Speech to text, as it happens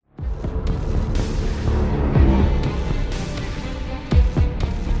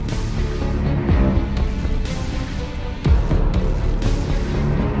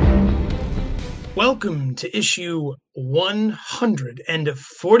Welcome to issue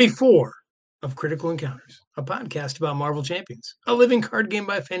 144 of Critical Encounters, a podcast about Marvel Champions, a living card game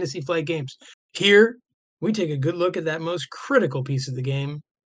by Fantasy Flight Games. Here, we take a good look at that most critical piece of the game,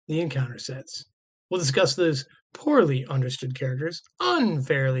 the encounter sets. We'll discuss those poorly understood characters,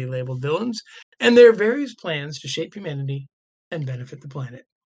 unfairly labeled villains, and their various plans to shape humanity and benefit the planet,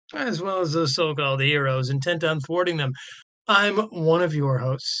 as well as those so-called heroes intent on thwarting them. I'm one of your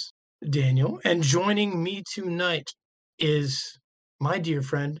hosts, Daniel, and joining me tonight is my dear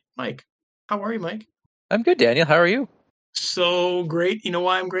friend, Mike. How are you, Mike? I'm good, Daniel. How are you? So great. You know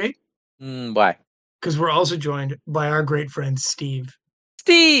why I'm great? Why? Because we're also joined by our great friend, Steve.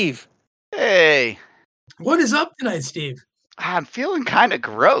 Steve! Hey, What is up tonight, Steve? I'm feeling kind of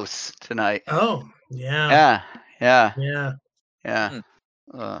gross tonight. Oh, yeah. Yeah.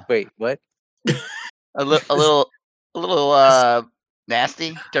 Wait, what? A little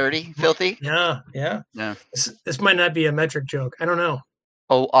nasty, dirty, filthy. Yeah. Yeah. This might not be a metric joke. I don't know.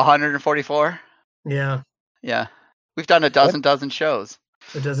 Oh, 144. Yeah, Yeah, we've done a dozen shows.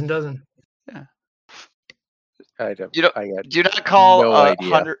 a dozen. I don't. You don't. I got Do you not call no idea.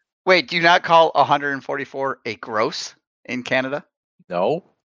 100? Wait, do you not call 144 a gross in Canada? No.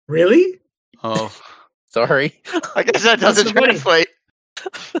 Really? Oh, Sorry. I guess that doesn't so funny. translate.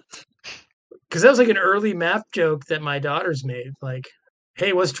 Because that was like an early math joke that my daughters made. Like,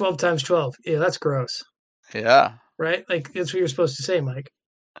 hey, what's 12 times 12? Yeah, that's gross. Yeah. Right? Like, that's what you're supposed to say, Mike.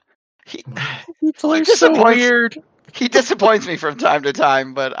 He, People He are so disappoints- weird. he disappoints me from time to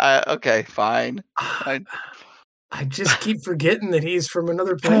time, but okay, fine. I just keep forgetting that he's from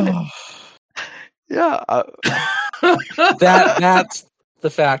another planet. Yeah. That's the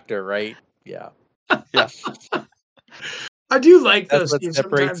factor, right? Yeah. I do like That's those. what Steve.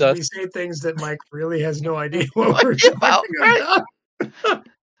 separates Sometimes we us. say things that Mike really has no idea what What we're you about, talking right?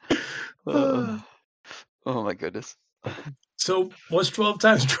 about. Oh my goodness. So, what's 12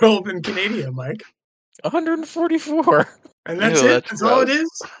 times 12 in Canadian, Mike? 144. And that's Ew, it? that's That's all it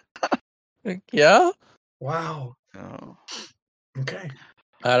gross. is? Yeah? Wow. Oh. Okay.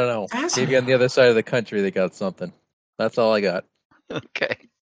 I don't know. Maybe Fascinating. on the other side of the country they got something. That's all I got. Okay.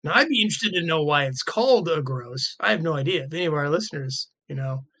 Now, I'd be interested to know why it's called a gross. I have no idea. If any of our listeners,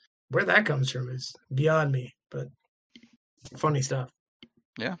 where that comes from is beyond me, but funny stuff.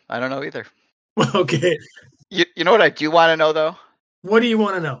 Yeah, I don't know either. Okay. You know what I do want to know though? What do you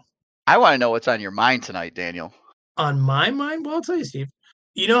want to know? I want to know what's on your mind tonight, Daniel. On my mind, well, I'll tell you, Steve.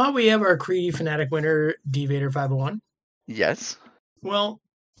 You know how we have our Kree Fanatic winner, D-Vader 501? Yes. Well,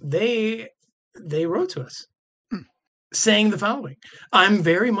 they wrote to us Hmm. saying the following. I'm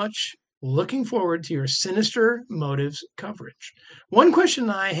very much looking forward to your Sinister Motives coverage. One question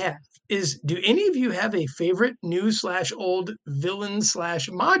I have is, do any of you have a favorite new/old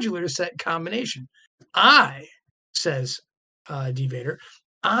villain/modular set combination? Says D-Vader,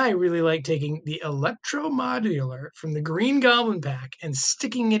 I really like taking the Electro Modular from the Green Goblin pack and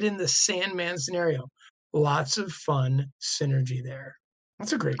sticking it in the Sandman scenario. Lots of fun synergy there.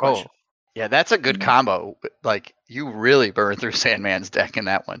 That's a great question. Oh, yeah, that's a good combo. Like you really burned through Sandman's deck in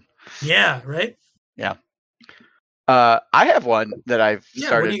that one. Yeah, right? I have one that I've Yeah,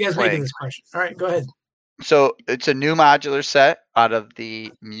 started what do you guys make of playing. this question? All right, go ahead. So it's a new modular set out of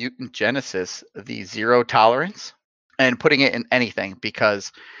the Mutant Genesis, the Zero Tolerance, and putting it in anything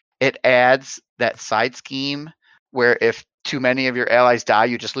because it adds that side scheme where if too many of your allies die,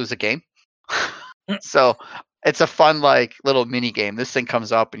 you just lose a game. So it's a fun like little mini game. This thing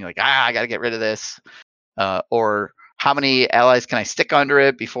comes up and you're like, I got to get rid of this. Or how many allies can I stick under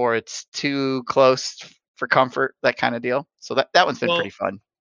it before it's too close for comfort? That kind of deal. So that one's been Well, pretty fun.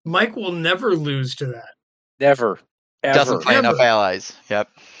 Mike will never lose to that. Never. Ever. Doesn't play enough Ever. allies. Yep.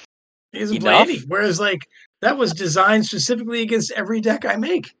 He doesn't play Enough? any. Whereas, like, that was designed specifically against every deck I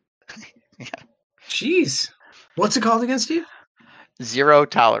make. Yeah. Jeez. What's it called again, Steve? Zero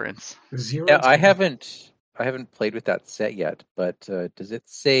Tolerance. Zero. Yeah, I Tolerance. haven't played with that set yet, but does it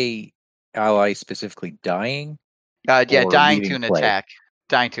say ally specifically dying? Yeah, Or dying to leading an play. attack.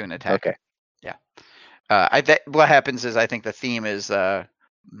 Dying to an attack. Okay. Yeah. What happens is I think the theme is the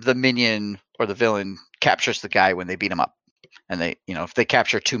minion or the villain captures the guy when they beat him up, and they, if they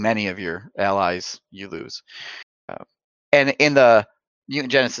capture too many of your allies, you lose. And in the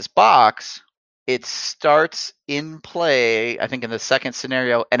Mutant Genesis box, it starts in play, I think, in the second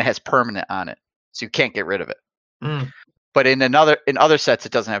scenario, and it has permanent on it, so you can't get rid of it. Mm. But in other sets,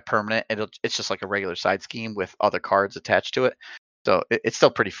 it doesn't have permanent. It's just like a regular side scheme with other cards attached to it. So it's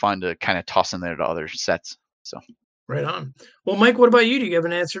still pretty fun to kind of toss in there to other sets. So Right on. Well, Mike, what about you? Do you have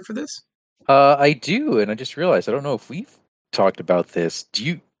an answer for this? I do, and I just realized I don't know if we've talked about this.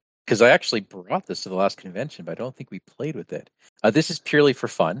 Do because I actually brought this to the last convention, but I don't think we played with it. This is purely for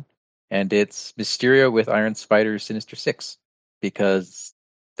fun, and it's Mysterio with Iron Spider's Sinister Six, because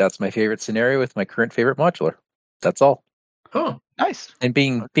that's my favorite scenario with my current favorite modular. That's all. Oh, Nice. And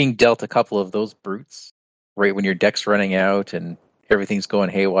being dealt a couple of those brutes right when your deck's running out and everything's going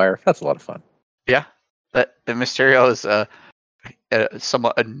haywire, that's a lot of fun. Yeah. The Mysterio is a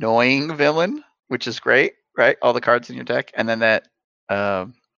somewhat annoying villain, which is great, right? All the cards in your deck, and then that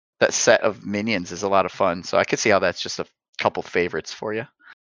set of minions is a lot of fun. So I could see how that's just a couple favorites for you.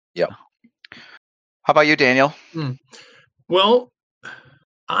 Yeah. How about you, Daniel? well,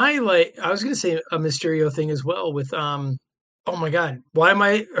 I was going to say a Mysterio thing as well with oh my God, why am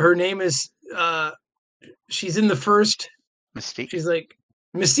I? Her name is she's in the first. Mystique. She's like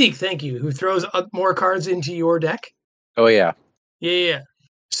Mystique. Thank you. Who throws more cards into your deck? Oh yeah. Yeah.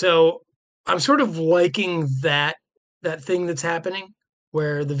 So I'm sort of liking that thing that's happening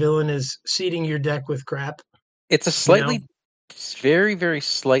where the villain is seeding your deck with crap. It's a slightly, very, very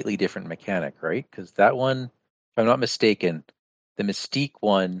slightly different mechanic, right? Because that one, if I'm not mistaken, the Mystique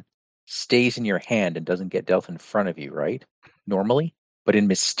one stays in your hand and doesn't get dealt in front of you, right? Normally. But in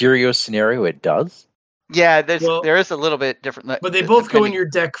Mysterio's scenario, it does. Yeah, there is a little bit different. But they both go in your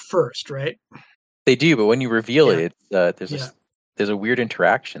deck first, right? They do, but when you reveal it, there's a weird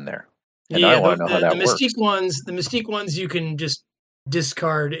interaction there. And I want to know how that works. The Mystique ones you can just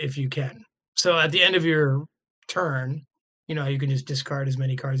discard if you can. So at the end of your turn, you can just discard as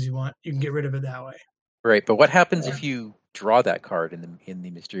many cards as you want. You can get rid of it that way. Right, but what happens if you draw that card in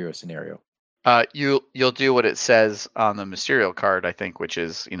the Mysterio scenario? You'll do what it says on the Mysterio card, I think, which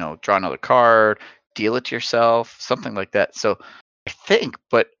is draw another card, deal it to yourself, something like that. So I think,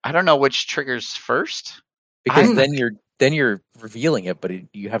 but I don't know which triggers first. Because then you're revealing it, but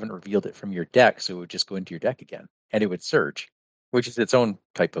you haven't revealed it from your deck, so it would just go into your deck again, and it would surge, which is its own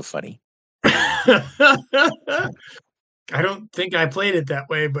type of funny. I don't think I played it that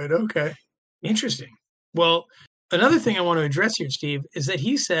way, but okay. Interesting. Well, another thing I want to address here, Steve, is that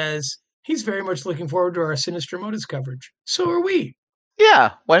he says he's very much looking forward to our Sinister Motives coverage. So are we.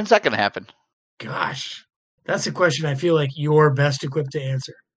 Yeah. When's that going to happen? Gosh, that's a question I feel like you're best equipped to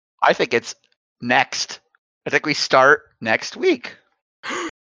answer. I think it's next. I think we start next week.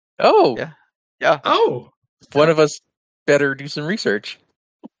 Oh. Yeah. Oh. One of us better do some research.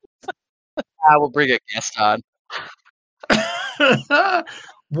 I will bring a guest on.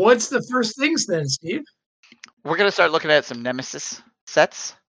 What's the first things then, Steve? We're going to start looking at some Nemesis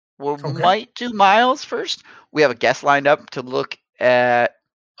sets. We might do Miles first. We have a guest lined up to look at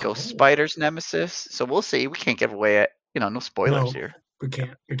Ghost Spider's Nemesis. So we'll see. We can't give away no spoilers here. We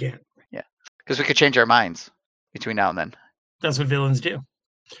can't. Yeah. Because we could change our minds between now and then. That's what villains do.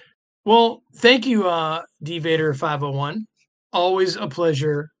 Well, thank you, DVader501. Always a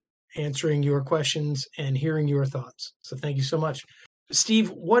pleasure answering your questions and hearing your thoughts. So thank you so much. Steve,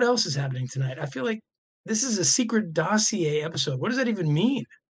 what else is happening tonight? I feel like this is a secret dossier episode. What does that even mean?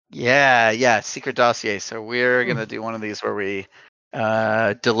 Yeah, secret dossier. So we're going to do one of these where we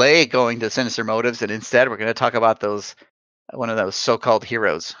delay going to Sinister Motives, and instead we're going to talk about one of those so-called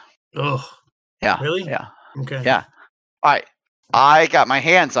heroes. Oh, yeah. Really? Yeah. Okay. Yeah. All right. I got my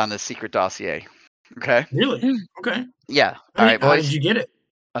hands on this secret dossier. Okay. Really? Okay. Yeah. All right, boys. How did you get it?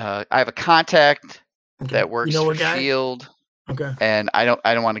 I have a contact that works for Shield. Okay. And I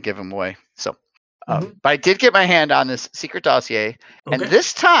don't want to give him away. So, but I did get my hand on this secret dossier, and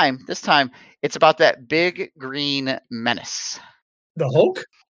this time it's about that big green menace. The Hulk?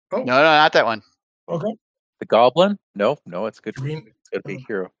 Oh. No, not that one. Okay. The Goblin? No, it's good. Green. It's good to be a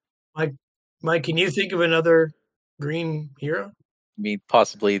hero. Mike, can you think of another green hero? I mean,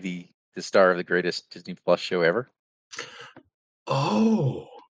 possibly the star of the greatest Disney Plus show ever. Oh,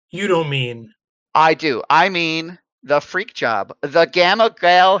 you don't mean? I do. I mean the freak job, the Gamma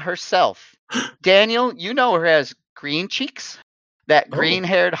Gal herself. Daniel, you know her as Green Cheeks, that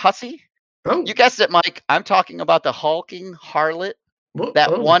green-haired hussy. Oh, you guessed it, Mike. I'm talking about the hulking harlot,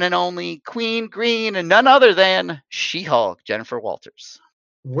 one and only Queen Green, and none other than She-Hulk, Jennifer Walters.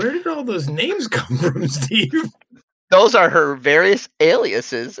 Where did all those names come from, Steve? Those are her various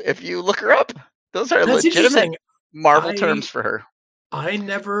aliases. If you look her up, those are legitimate Marvel terms for her. I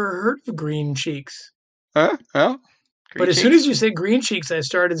never heard of Green Cheeks. Huh? Oh. But as soon as you said Green Cheeks, I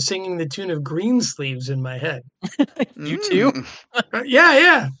started singing the tune of Green Sleeves in my head. You too?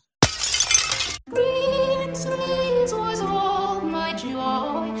 Yeah. Green sleeves was all my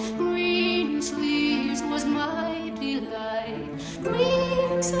joy. Green sleeves was my delight.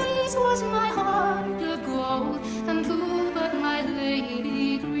 Green sleeves was my heart of gold. And who but my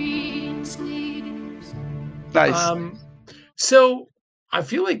lady Green Sleeves? Nice. So I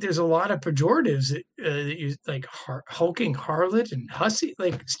feel like there's a lot of pejoratives that you like hulking harlot and hussy.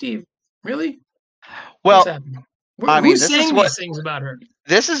 Like, Steve, really? What's Well, happening? I mean, Who's this is saying what- these things about her?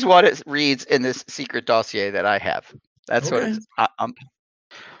 This is what it reads in this secret dossier that I have. That's what Okay. it's.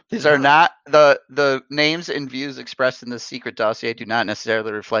 These are not the names and views expressed in this secret dossier do not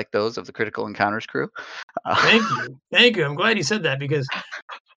necessarily reflect those of the Critical Encounters crew. Thank you. I'm glad you said that because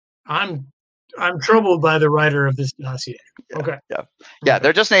I'm troubled by the writer of this dossier. Okay. Yeah, Okay.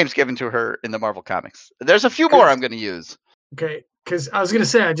 they're just names given to her in the Marvel comics. There's a few more I'm going to use. Okay, because I was gonna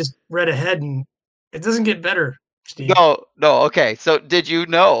say I just read ahead and it doesn't get better, Steve. No. Okay. So did you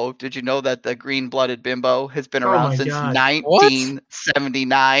know that the green-blooded bimbo has been Oh around my since God.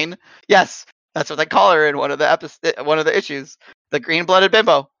 1979? Yes, that's what they call her in one of the issues. The green-blooded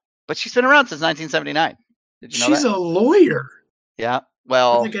bimbo, but she's been around since 1979. Did you know She's that? a lawyer Yeah.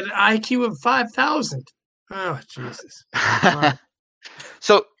 Well, with like an IQ of 5,000. Oh Jesus! Wow.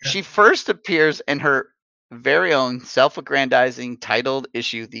 so she first appears in her very own self-aggrandizing titled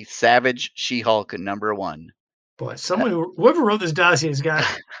issue, The Savage She-Hulk #1. Boy, whoever wrote this dossier has got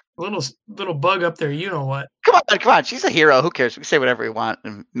a little bug up there. You know what? Come on. She's a hero. Who cares? We can say whatever we want.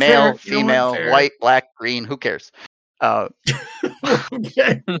 Male, Fair. You know what? female, Fair. white, black, green. Who cares?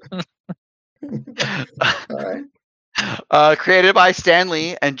 Okay. All right. Created by Stan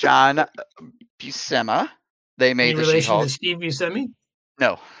Lee and John Buscema. They made Any the relation She-Hulk. to Steve Buscemi?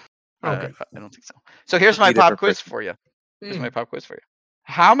 No. Okay. I don't think so. So here's my Need a pop different quiz person. for you. Here's Hmm. my pop quiz for you.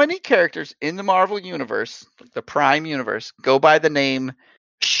 How many characters in the Marvel Universe, the Prime Universe, go by the name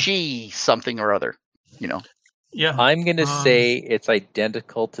She something or other? You know. Yeah. I'm going to say it's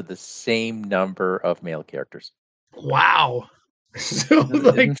identical to the same number of male characters. Wow. So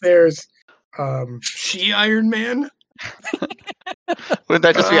like there's She Iron Man. Wouldn't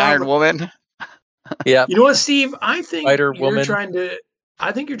that just be Iron Um, Woman? Yeah. You know what, Steve? I think Spider-Woman.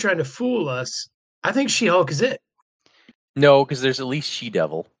 I think you're trying to fool us. I think She-Hulk is it. No, because there's at least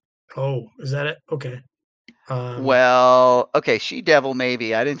She-Devil. Oh, is that it? Okay. Well, okay, She-Devil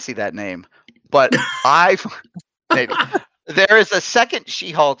maybe. I didn't see that name. But maybe. There is a second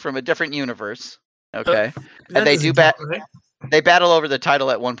She-Hulk from a different universe. Okay. that they doesn't do bat- count, right? They battle over the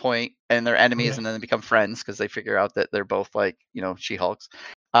title at one point and they're enemies Okay. and then they become friends because they figure out that they're both like, She-Hulks.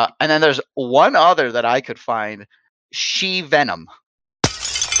 And then there's one other that I could find, She-Venom.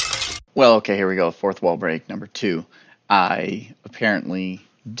 Well, okay, here we go. Fourth wall break, number 2. I apparently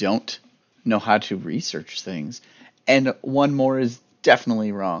don't know how to research things. And one more is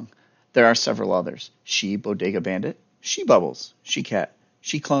definitely wrong. There are several others. She Bodega Bandit, She Bubbles, She Cat,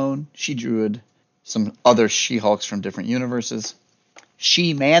 She Clone, She Druid, some other She-Hulks from different universes,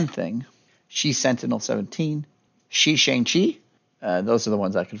 She Man-Thing, She Sentinel 17, She Shang-Chi. Those are the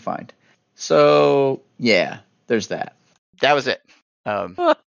ones I could find. So, yeah, there's that. That was it. I'm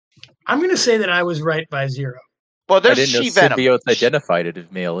going to say that I was right by 0. Well, I there's didn't know She-Venom. symbiotes identified it as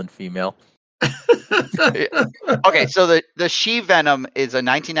male and female. Okay, so the She-Venom is a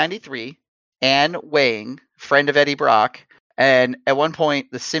 1993. Anne Wang, friend of Eddie Brock. And at one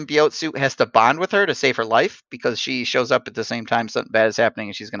point, the symbiote suit has to bond with her to save her life because she shows up at the same time something bad is happening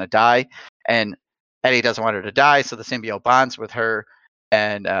and she's going to die. And Eddie doesn't want her to die, so the symbiote bonds with her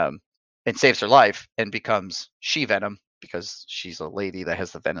and saves her life and becomes She-Venom because she's a lady that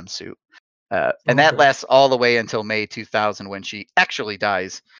has the Venom suit. And that Okay. lasts all the way until May 2000 when she actually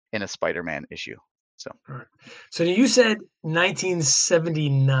dies in a Spider-Man issue. So you said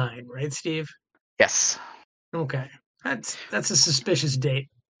 1979, right, Steve? Yes. Okay. That's a suspicious date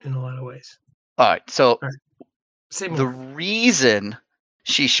in a lot of ways. All right. So Say the more. reason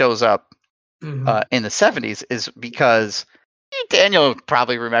she shows up Mhm. in the 70s is because Daniel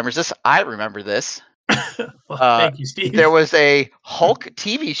probably remembers this. I remember this. Well, thank you, Steve. There was a Hulk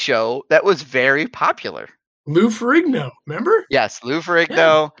TV show that was very popular. Lou Ferrigno, remember? Yes, Lou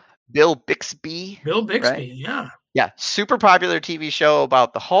Ferrigno, Bill Bixby. Bill Bixby, Right. yeah. Yeah, super popular TV show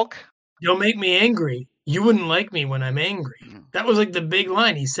about the Hulk. Don't make me angry. You wouldn't like me when I'm angry. Mhm. That was like the big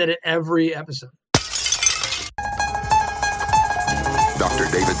line. He said it every episode. Dr.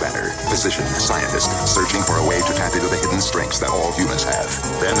 David Banner, physician, scientist, searching for a way to tap into the hidden strengths that all humans have.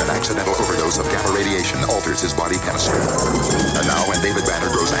 Then an accidental overdose of gamma radiation alters his body chemistry. And now when David Banner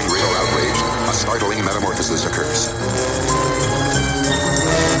grows angry or outraged, a startling metamorphosis occurs.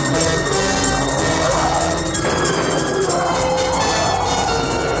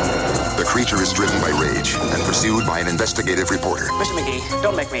 The creature is driven by rage and pursued by an investigative reporter. Mr. McGee,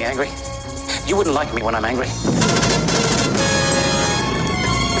 don't make me angry. You wouldn't like me when I'm angry.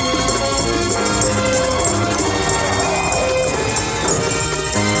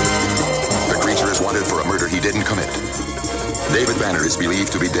 The creature is wanted for a murder he didn't commit. David Banner is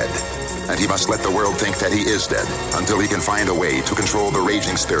believed to be dead, and he must let the world think that he is dead until he can find a way to control the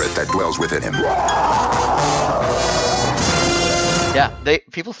raging spirit that dwells within him. Yeah,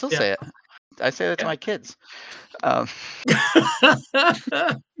 people still say it. I say that to my kids. And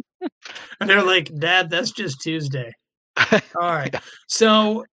they're like, Dad, that's just Tuesday. All right.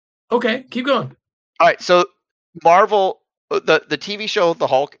 So, okay, keep going. All right, so Marvel, the TV show The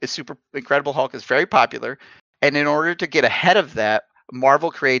Hulk is Incredible Hulk is very popular, and in order to get ahead of that,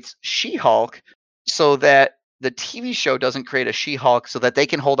 Marvel creates She-Hulk so that the TV show doesn't create a She-Hulk, so that they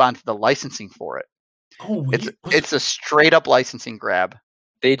can hold on to the licensing for it. Oh, It's a straight up licensing grab.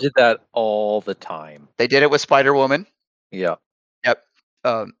 They did that all the time. They did it with Spider-Woman. Yeah. Yep.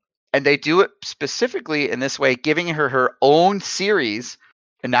 And they do it specifically in this way, giving her her own series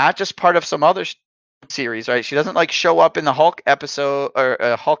and not just part of some other series, right? She doesn't like show up in the Hulk episode or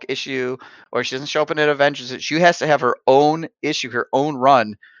a Hulk issue, or she doesn't show up in an Avengers. She has to have her own issue, her own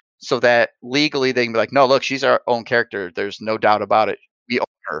run, so that legally they can be like, no, look, she's our own character. There's no doubt about it. We own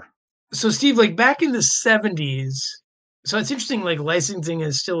her. So, Steve, like back in the 70s, so it's interesting, like licensing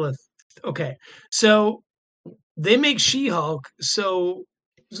is still okay. So they make She-Hulk, so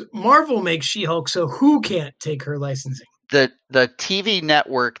Marvel makes She-Hulk, so who can't take her licensing? The TV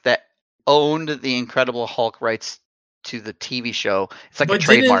network that owned the Incredible Hulk rights to the TV show. It's like a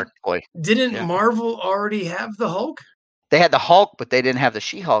trademark toy. Didn't Marvel already have the Hulk? They had the Hulk, but they didn't have the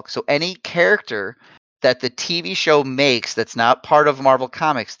She-Hulk. So any character that the TV show makes that's not part of Marvel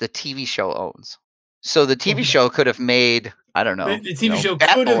Comics, the TV show owns. So the TV show could have made, I don't know. The TV show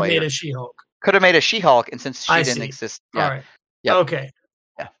could have made a She-Hulk. Could have made a She-Hulk, and since she didn't exist. Yeah. All right. Yep. Okay.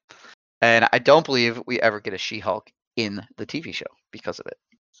 Yeah. And I don't believe we ever get a She-Hulk in the TV show because of it.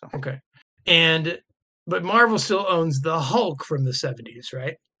 So. Okay. But Marvel still owns the Hulk from the 70s,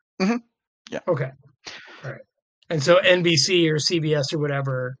 right? Mm-hmm. Yeah. Okay. All right. And so NBC or CBS or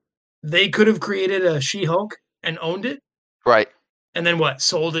whatever, they could have created a She-Hulk and owned it? Right. And then what?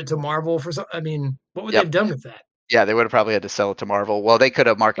 Sold it to Marvel for some? I mean, what would they have done with that? Yeah, they would have probably had to sell it to Marvel. Well, they could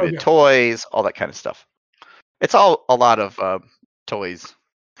have marketed toys, all that kind of stuff. It's all a lot of toys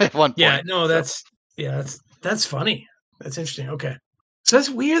at one point. Yeah, no, that's funny. That's interesting. Okay. So that's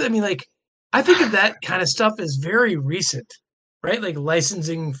weird. I mean, like, I think of that kind of stuff as very recent, right? Like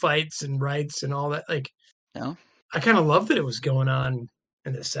licensing fights and rights and all that. Like, I kind of love that it was going on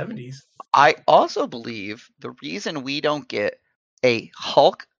in the 70s. I also believe the reason we don't get a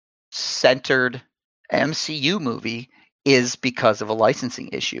Hulk-centered MCU movie is because of a licensing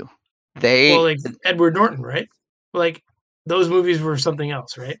issue. Like Edward Norton, right? Like those movies were something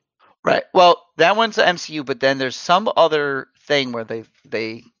else, right? Right. Well, that one's the MCU, but then there's some other thing where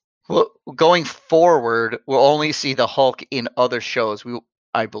they going forward, we'll only see the Hulk in other shows.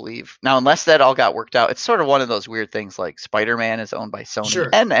 I believe now, unless that all got worked out, it's sort of one of those weird things. Like Spider-Man is owned by Sony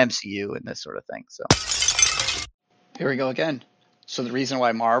and the MCU and this sort of thing. So here we go again. So the reason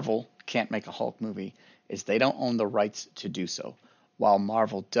why Marvel can't make a Hulk movie is they don't own the rights to do so. While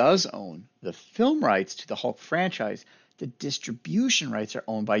Marvel does own the film rights to the Hulk franchise, the distribution rights are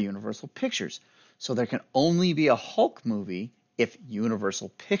owned by Universal Pictures. So there can only be a Hulk movie if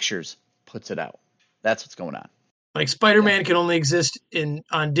Universal Pictures puts it out. That's what's going on. Like Spider-Man can only exist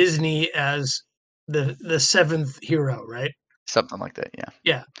on Disney as the seventh hero, right? Something like that, yeah.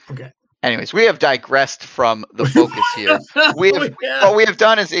 Yeah, okay. Anyways, we have digressed from the focus here. What we have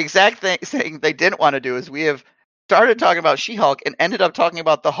done is the exact thing they didn't want to do is we have started talking about She-Hulk and ended up talking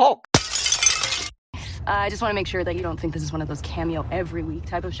about the Hulk. I just want to make sure that you don't think this is one of those cameo every week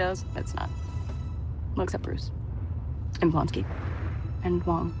type of shows. It's not. Well, except Bruce. And Blonsky. And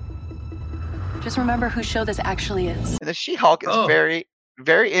Wong. Just remember whose show this actually is. And the She-Hulk is very,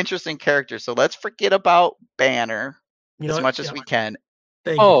 very interesting character. So let's forget about Banner as much as we can.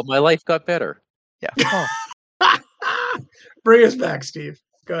 My life got better. Yeah. Bring us back, Steve.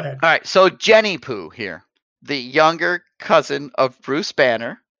 Go ahead. All right. So Jenny Pooh here, the younger cousin of Bruce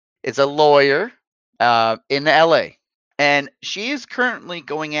Banner, is a lawyer in LA. And she is currently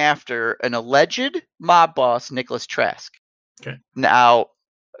going after an alleged mob boss, Nicholas Trask. Okay. Now,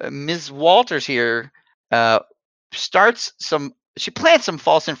 Ms. Walters here she plants some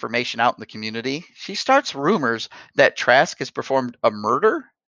false information out in the community. She starts rumors that Trask has performed a murder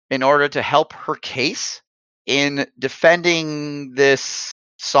in order to help her case in defending this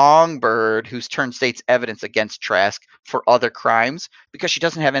songbird who's turned state's evidence against Trask for other crimes because she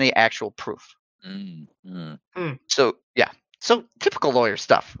doesn't have any actual proof. So, yeah. So typical lawyer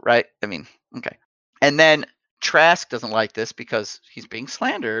stuff, right? I mean, okay. And then Trask doesn't like this because he's being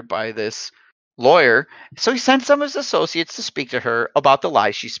slandered by this lawyer. So he sends some of his associates to speak to her about the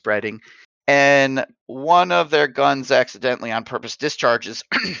lies she's spreading. and one of their guns accidentally on purpose discharges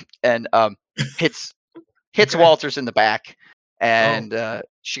and hits Okay. Walters in the back, and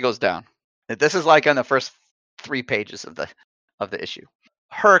she goes down. This is like on the first 3 pages of the issue.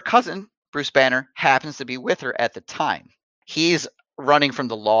 Her cousin, Bruce Banner, happens to be with her at the time. He's running from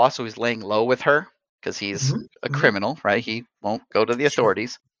the law, so he's laying low with her because he's a criminal, right? He won't go to the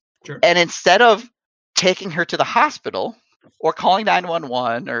authorities. Sure. And instead of taking her to the hospital or calling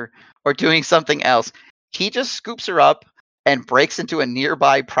 911 or doing something else, he just scoops her up and breaks into a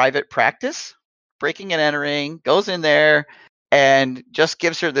nearby private practice, breaking and entering, goes in there, and just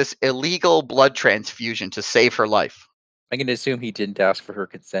gives her this illegal blood transfusion to save her life. I can assume he didn't ask for her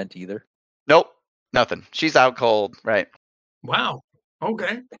consent either. Nope, nothing. She's out cold, right? Wow.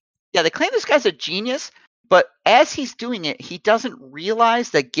 Okay. Yeah, they claim this guy's a genius, but as he's doing it, he doesn't realize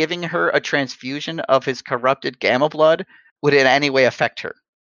that giving her a transfusion of his corrupted gamma blood would in any way affect her.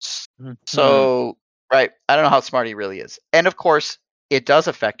 So, right, I don't know how smart he really is. And of course, it does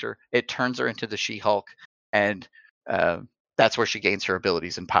affect her. It turns her into the She-Hulk, and that's where she gains her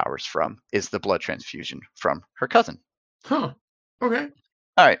abilities and powers from, is the blood transfusion from her cousin. Huh. Okay.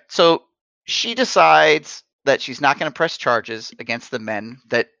 All right, so she decides that she's not going to press charges against the men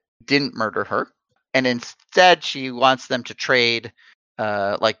that didn't murder her, and instead she wants them to trade,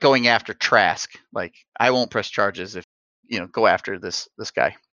 like going after Trask. Like, I won't press charges if go after this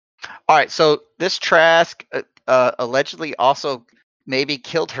guy. All right, so this Trask allegedly also maybe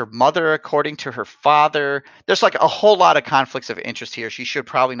killed her mother, according to her father. There's like a whole lot of conflicts of interest here. She should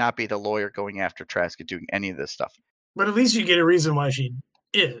probably not be the lawyer going after Trask and doing any of this stuff. But at least you get a reason why she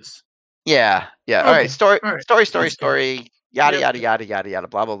is. Yeah. Okay. All right, story. Yada Yep. yada.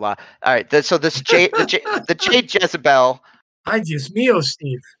 Blah blah blah. All right, so this the Jade Jezebel. Ay, Dios mío,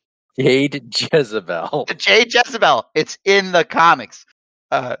 Steve. Jade Jezebel. The Jade Jezebel. It's in the comics.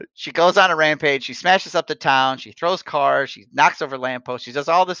 She goes on a rampage. She smashes up the town. She throws cars. She knocks over lampposts. She does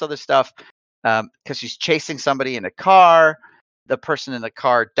all this other stuff because she's chasing somebody in a car. The person in the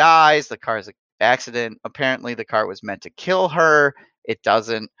car dies. The car is an accident. Apparently, the car was meant to kill her. It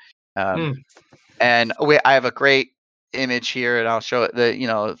doesn't. And I have a great image here, and I'll show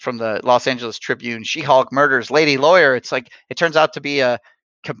it. From the Los Angeles Tribune. She-Hulk murders lady lawyer. It's like it turns out to be a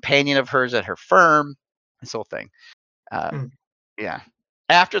companion of hers at her firm. This whole thing. Yeah.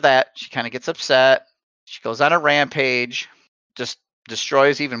 After that, she kind of gets upset. She goes on a rampage, just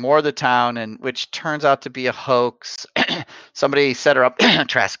destroys even more of the town, and which turns out to be a hoax. Somebody set her up.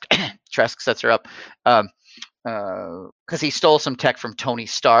 Trask sets her up because he stole some tech from Tony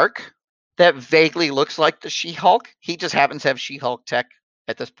Stark that vaguely looks like the She-Hulk. He just happens to have She-Hulk tech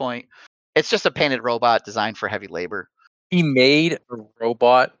at this point. It's just a painted robot designed for heavy labor. He made a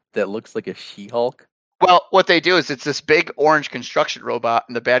robot that looks like a She-Hulk. Well, what they do is it's this big orange construction robot,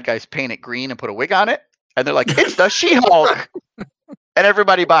 and the bad guys paint it green and put a wig on it, and they're like, "It's the She-Hulk," and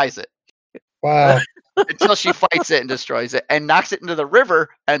everybody buys it. Wow. Until she fights it and destroys it and knocks it into the river,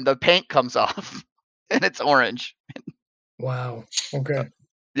 and the paint comes off, and it's orange. Wow. Okay.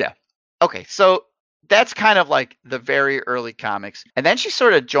 Yeah. Okay, so that's kind of like the very early comics, and then she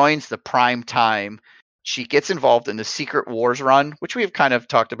sort of joins the prime time. She gets involved in the Secret Wars run, which we've kind of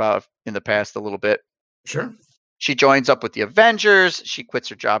talked about in the past a little bit. Sure. She joins up with the Avengers. She quits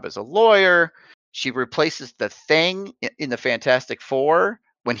her job as a lawyer. She replaces the Thing in the Fantastic Four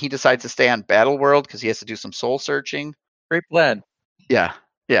when he decides to stay on Battleworld because he has to do some soul searching. Great plan. Yeah.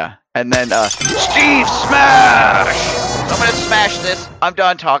 And then Steve Smash! I'm going to smash this. I'm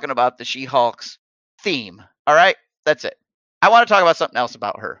done talking about the She-Hulk's theme. All right? That's it. I want to talk about something else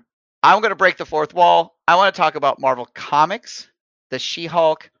about her. I'm going to break the fourth wall. I want to talk about Marvel Comics, the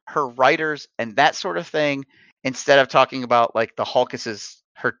She-Hulk, her writers, and that sort of thing, instead of talking about like the Hulkuses,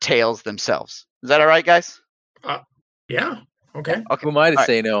 her tales themselves. Is that all right, guys? Yeah. Okay. Okay. Who am I to All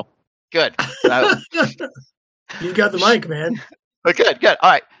say no? Good. You've got the mic, man. Good. All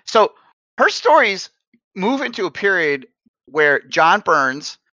right. So her stories move into a period where John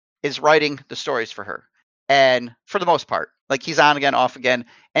Burns is writing the stories for her. And for the most part, like he's on again, off again.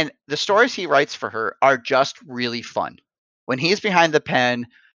 And the stories he writes for her are just really fun. When he's behind the pen,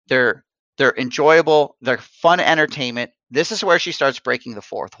 they're enjoyable. They're fun entertainment. This is where she starts breaking the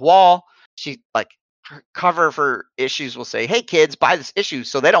fourth wall. She like her cover of her issues will say, "Hey kids, buy this issue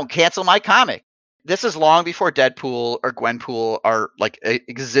so they don't cancel my comic." This is long before Deadpool or Gwenpool are like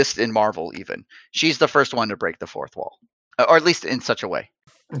exist in Marvel even. She's the first one to break the fourth wall, or at least in such a way.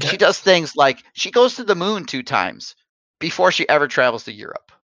 Okay. She does things like she goes to the moon 2 times before she ever travels to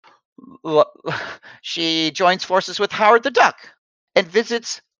Europe. She joins forces with Howard the Duck and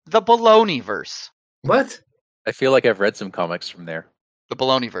visits the Baloneyverse. What? I feel like I've read some comics from there. The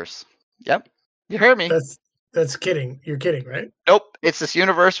Baloneyverse. Yep. You heard me. That's kidding. You're kidding, right? Nope. It's this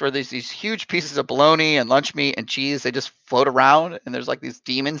universe where there's these huge pieces of bologna and lunch meat and cheese. They just float around, and there's like these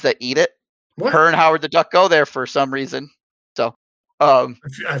demons that eat it. What? Her and Howard the Duck go there for some reason. So,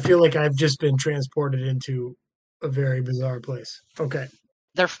 I feel like I've just been transported into a very bizarre place. Okay.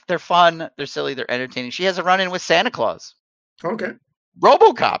 they're fun. They're silly. They're entertaining. She has a run-in with Santa Claus. Okay.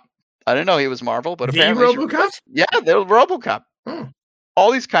 RoboCop. I didn't know he was Marvel, but The apparently RoboCop? yeah, the RoboCop. Oh.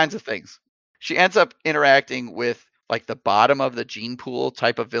 All these kinds of things. She ends up interacting with like the bottom of the gene pool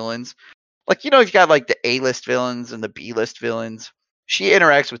type of villains. Like, you've got like the A-list villains and the B-list villains. She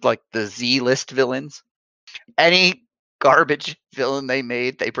interacts with like the Z-list villains. Any garbage villain they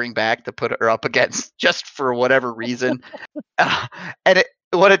made, they bring back to put her up against just for whatever reason. And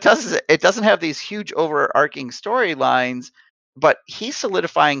what it does is it doesn't have these huge overarching storylines, but he's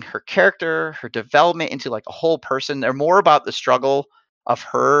solidifying her character, her development into like a whole person. They're more about the struggle of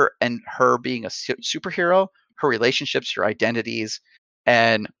her and her being a superhero, her relationships, her identities.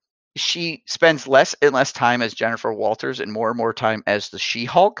 And she spends less and less time as Jennifer Walters and more time as the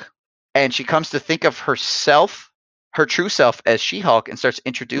She-Hulk. And she comes to think of herself, her true self, as She-Hulk, and starts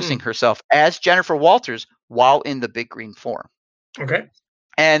introducing herself as Jennifer Walters while in the big green form. Okay.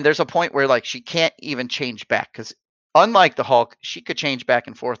 And there's a point where like she can't even change back, because unlike the Hulk, she could change back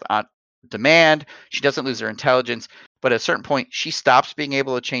and forth on demand. She doesn't lose her intelligence, but at a certain point she stops being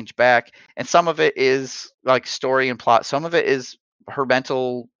able to change back. And some of it is like story and plot. Some of it is her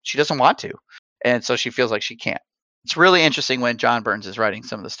mental, she doesn't want to. And so she feels like she can't. It's really interesting when John Burns is writing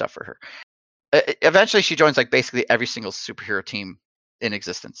some of the stuff for her. Eventually she joins like basically every single superhero team in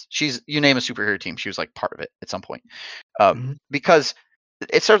existence. You name a superhero team, she was like part of it at some point. Because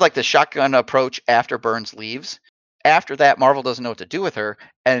it's sort of like the shotgun approach after Burns leaves. After that, Marvel doesn't know what to do with her,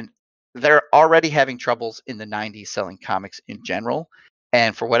 and they're already having troubles in the 90s selling comics in general.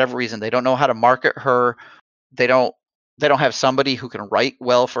 And for whatever reason, they don't know how to market her. They don't have somebody who can write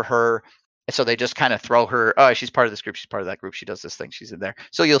well for her. And so they just kind of throw her, oh, she's part of this group, she's part of that group, she does this thing, she's in there.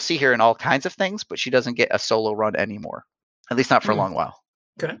 So you'll see her in all kinds of things, but she doesn't get a solo run anymore. At least not for a long while.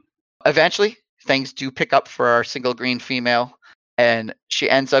 Okay. Eventually, things do pick up for our single green female, and she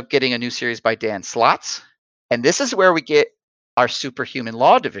ends up getting a new series by Dan Slotts. And this is where we get our Superhuman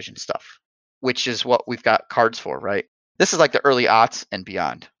Law Division stuff, which is what we've got cards for, right? This is like the early aughts and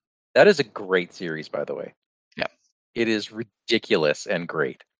beyond. That is a great series, by the way. Yeah. It is ridiculous and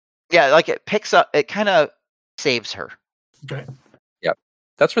great. Yeah, like it picks up, it kind of saves her. Okay. Yep.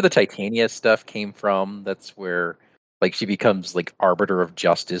 That's where the Titania stuff came from. That's where like she becomes like arbiter of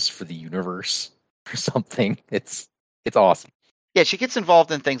justice for the universe or something. It's awesome. Yeah, she gets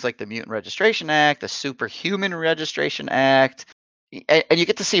involved in things like the Mutant Registration Act, the Superhuman Registration Act, and you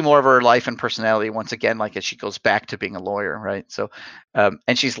get to see more of her life and personality once again, like as she goes back to being a lawyer, right? So,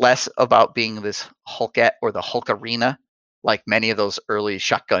 and she's less about being this Hulkette or the Hulkarina, like many of those early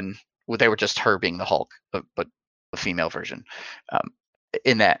Shotgun, they were just her being the Hulk, but the female version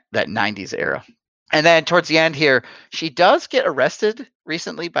in that 90s era. And then towards the end here, she does get arrested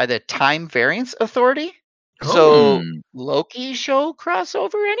recently by the Time Variance Authority. So Loki show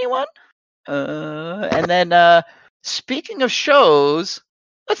crossover, anyone? And then speaking of shows,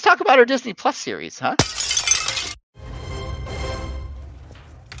 let's talk about our Disney Plus series, huh?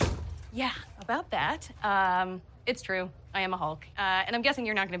 Yeah, about that. It's true. I am a Hulk. And I'm guessing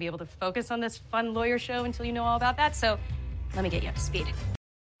you're not going to be able to focus on this fun lawyer show until you know all about that. So let me get you up to speed.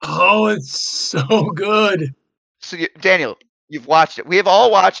 Oh, it's so good. So, Daniel, you've watched it. We have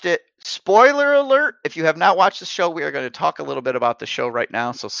all watched it. Spoiler alert, if you have not watched the show, we are going to talk a little bit about the show right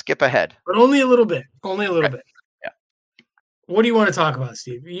now, so skip ahead. But only a little bit. Only a little bit. Yeah. What do you want to talk about,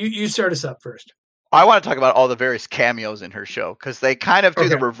 Steve? You start us up first. I want to talk about all the various cameos in her show, because they kind of do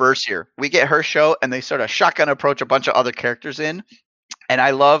the reverse here. We get her show, and they sort of shotgun approach a bunch of other characters in, and I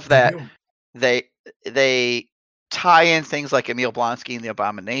love that they tie in things like Emil Blonsky and the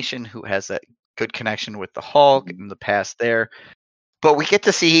Abomination, who has that good connection with the Hulk in the past there. But we get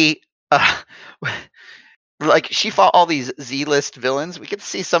to see, like, she fought all these Z-list villains. We get to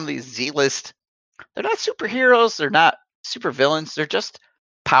see some of these Z-list. They're not superheroes. They're not super villains. They're just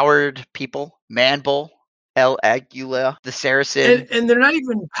powered people. Manbull, El Aguila, the Saracen. And they're not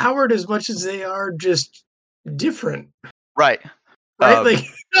even powered as much as they are just different. Right. Right?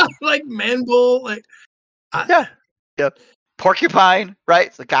 Like Manbull. Like, yeah. Porcupine, right?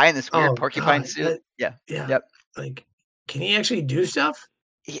 It's the guy in this weird porcupine suit. Yeah. Yep. Like, can he actually do stuff?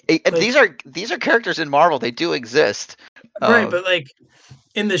 These are characters in Marvel. They do exist. Right, but like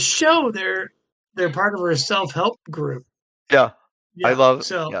in the show, they're part of her self-help group. Yeah. I love.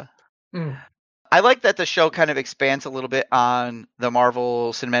 So. Yeah. I like that the show kind of expands a little bit on the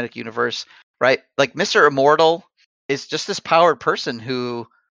Marvel Cinematic Universe, right? Like Mr. Immortal is just this powered person who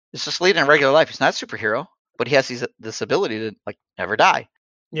is just leading a regular life. He's not a superhero, but he has this ability to like never die.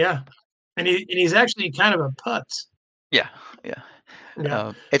 Yeah, and he's actually kind of a putz. Yeah.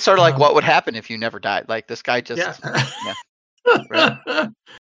 Yeah, it's sort of like what would happen if you never died. Like this guy just Right.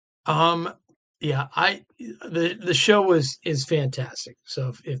 Yeah, the show is fantastic.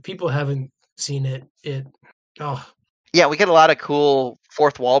 So if people haven't seen it, yeah, we get a lot of cool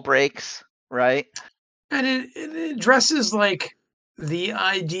fourth wall breaks, right? And it addresses like the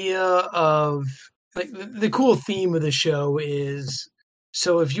idea of like the cool theme of the show is,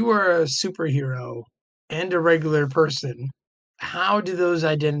 so if you are a superhero and a regular person, how do those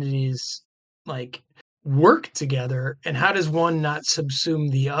identities like work together, and how does one not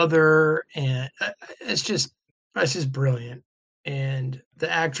subsume the other? And it's just brilliant. And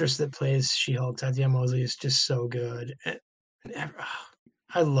the actress that plays She-Hulk, Tatiana Maslany, is just so good. And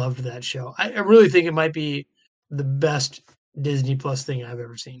I loved that show. I really think it might be the best Disney Plus thing I've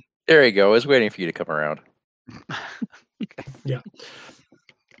ever seen. There you go. I was waiting for you to come around. Yeah.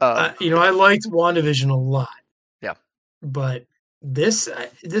 I liked WandaVision a lot. Yeah. But this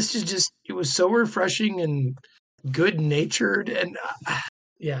is just, it was so refreshing and good natured, and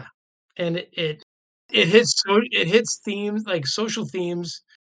yeah. And it hits themes, like social themes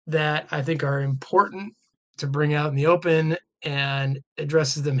that I think are important to bring out in the open, and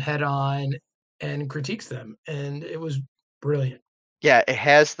addresses them head on and critiques them. And it was brilliant. Yeah, it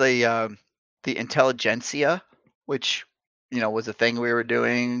has the intelligentsia, which was a thing we were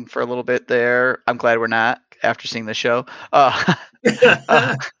doing for a little bit there. I'm glad we're not after seeing the show.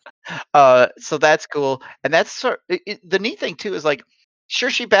 So that's cool, and that's the neat thing too. Is like,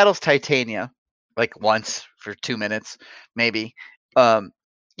 sure, she battles Titania like once for 2 minutes, maybe.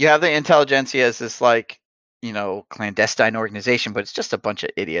 You have the intelligentsia as this like clandestine organization, but it's just a bunch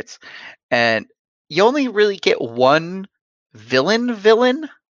of idiots, and you only really get one villain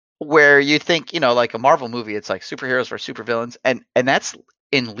where you think like a Marvel movie, it's like superheroes versus supervillains, and that's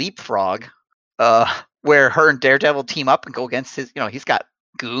in Leapfrog, where her and Daredevil team up and go against his, he's got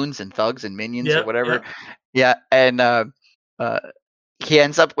goons and thugs and minions or whatever. Yeah, and he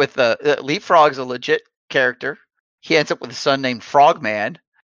ends up with Leapfrog's a legit character. He ends up with a son named Frogman,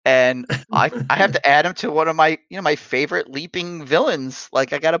 and I have to add him to one of my my favorite leaping villains.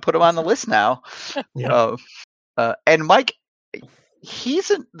 Like, I got to put him on the list now. Yeah. And Mike,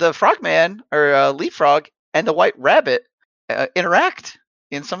 the Frogman or Leapfrog and the White Rabbit interact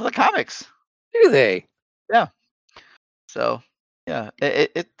in some of the comics. Do they? Yeah. So yeah,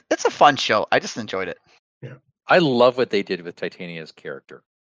 it's a fun show. I just enjoyed it. Yeah. I love what they did with Titania's character.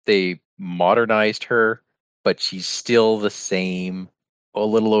 They modernized her, but she's still the same, a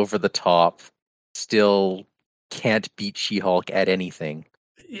little over the top, still can't beat She-Hulk at anything.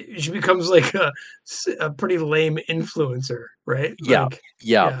 She becomes like a pretty lame influencer, right? Yeah, like,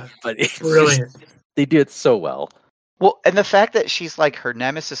 yeah. But it's brilliant. They do it so well. Well, and the fact that she's like her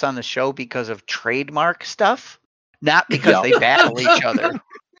nemesis on the show because of trademark stuff, not because they battle each other.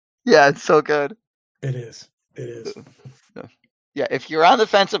 Yeah, it's so good. It is. Yeah, if you're on the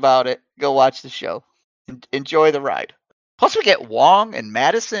fence about it, go watch the show. Enjoy the ride. Plus, we get Wong and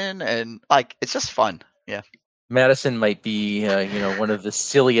Madison, and like, it's just fun. Yeah. Madison might be, one of the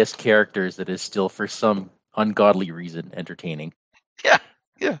silliest characters that is still, for some ungodly reason, entertaining.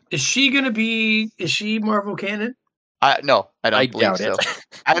 Yeah. Is she Marvel canon? No, I don't believe doubt so. it.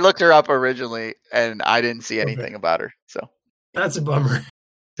 I looked her up originally, and I didn't see anything about her. So That's a bummer.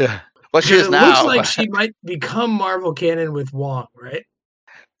 yeah. Well, she is It now. looks like she might become Marvel canon with Wong, right?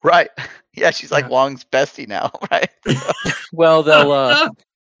 Right. Yeah, she's like Wong's bestie now, right? Well,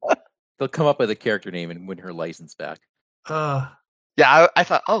 they'll come up with a character name and win her license back. Yeah, I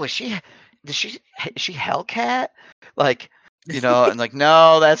thought, is she Hellcat? Like, and like,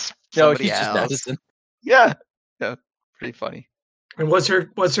 no, that's somebody she's else. just Madison. Yeah, pretty funny. And what's her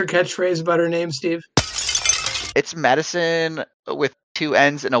catchphrase about her name, Steve? It's Madison with 2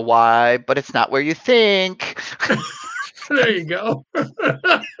 N's and a Y, but it's not where you think. There you go.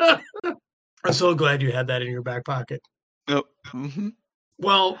 I'm so glad you had that in your back pocket. Yep. Mm-hmm.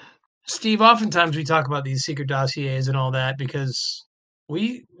 Well, Steve, oftentimes we talk about these secret dossiers and all that because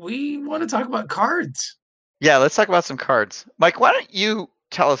we want to talk about cards. Yeah, let's talk about some cards. Mike, why don't you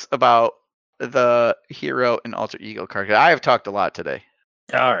tell us about the hero and alter ego card? I have talked a lot today.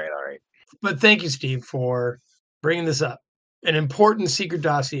 All right. But thank you, Steve, for bringing this up. An important secret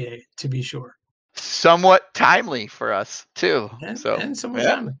dossier, to be sure. Somewhat timely for us, too. And somewhat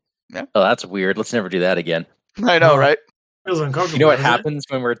yeah. timely. Yeah. Oh, that's weird. Let's never do that again. I know, right? Feels uncomfortable. You know what doesn't it? happens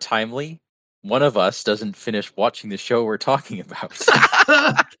when we're timely? one of us doesn't finish watching the show we're talking about.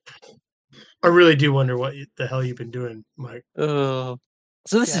 I really do wonder what the hell you've been doing, Mike. So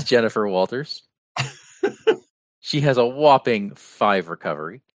this Yeah. is Jennifer Walters. She has a whopping 5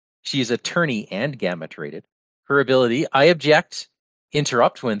 recovery. She is attorney and gamma traded. Her ability, I object,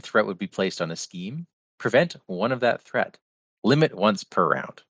 interrupt when threat would be placed on a scheme, prevent one of that threat, limit once per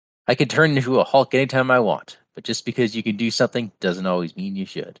round. I can turn into a Hulk anytime I want, but just because you can do something doesn't always mean you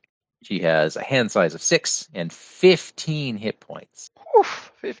should. She has a hand size of 6 and 15 hit points.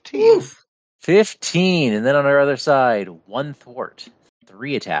 Oof, 15. Oof. 15, and then on her other side, 1 thwart,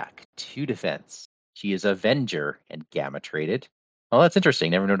 3 attack, 2 defense. She is Avenger and gamma traded. Well, that's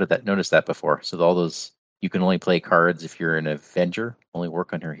interesting. Never noticed that before. So all those, you can only play cards if you're an Avenger, only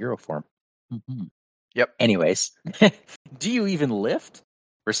work on her hero form. Mm-hmm. Yep. Anyways, do you even lift?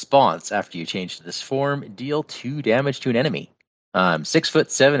 Response: after you change to this form, deal 2 damage to an enemy.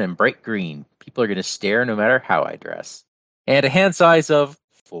 6'7" and bright green. People are going to stare no matter how I dress. And a hand size of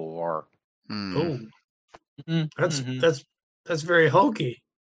 4. Oh, Mm-hmm. that's very hulky.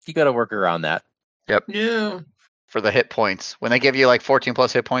 You got to work around that. Yeah, For the hit points. When they give you like 14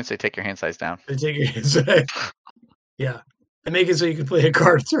 plus hit points, they take your hand size down. they take it. Yeah, and make it so you can play a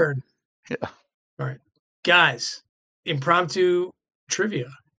card a turn. Yeah. All right, guys. Impromptu trivia.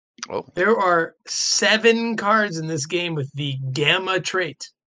 Oh. There are 7 cards in this game with the gamma trait.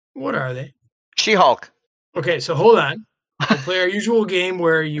 What are they? She-Hulk. Okay, so hold on. We'll play our usual game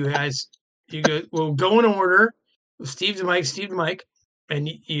where we'll go in order. Steve to Mike, and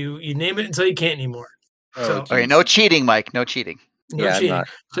you name it until you can't anymore. So, Okay, no cheating, Mike. No cheating. no Yeah, I'm cheating. not.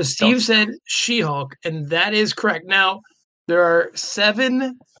 So Steve said She-Hulk, and that is correct. Now, there are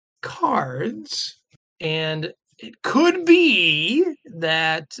 7 cards, and it could be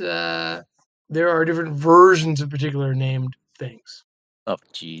that there are different versions of particular named things. Oh,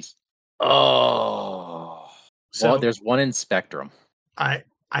 jeez. Oh. So Well, there's one in Spectrum.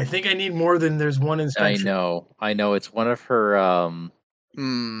 I think I need more than there's one in Spectrum. I know. It's one of her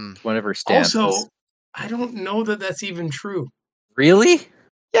one of her stances. Also, I don't know that that's even true. Really?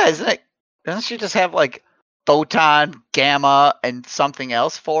 Yeah, isn't it? Doesn't she just have like photon, gamma, and something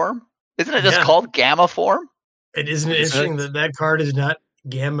else form? Isn't it just Yeah. called gamma form? It isn't interesting that card is not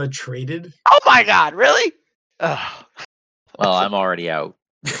gamma traded. Oh my god, really? Ugh. Well, I'm already out.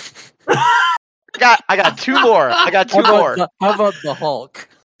 I got 2 more. I got 2 more. How about the Hulk?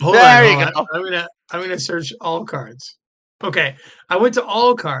 Hold There on, you hold on. go. I'm gonna search all cards. Okay, I went to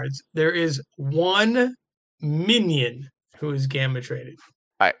all cards. There is 1 minion who is gamma traded.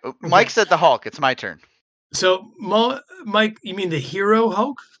 All right, Mike said the Hulk. It's my turn. So, Mike, you mean the hero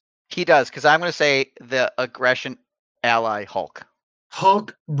Hulk? He does, because I'm going to say the aggression ally Hulk.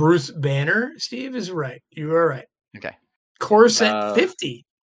 Hulk Bruce Banner. Steve is right. You are right. Okay. Corset 50.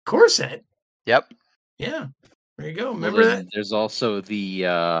 Corset. Yep. Yeah. There you go. Well, Remember then that? There's also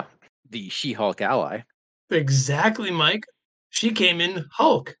the She-Hulk ally. Exactly, Mike. She came in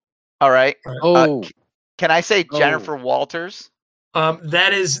Hulk. All right. Oh, Can I say Jennifer Walters?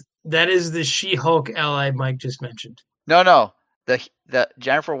 That is the She-Hulk ally Mike just mentioned. No. The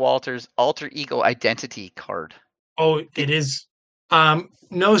Jennifer Walters alter ego identity card. Oh, it is. No,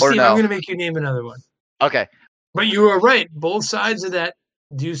 Steve, no? I'm going to make you name another one. Okay. But you are right. Both sides of that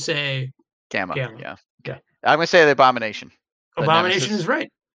do say Gamma. Gamma. Yeah. Okay. I'm going to say the Abomination. The Abomination Nemesis. is right.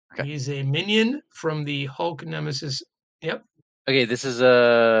 Okay. He's a minion from the Hulk Nemesis. Yep, okay. This is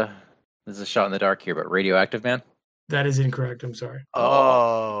a shot in the dark here, but Radioactive Man. that is incorrect. I'm sorry.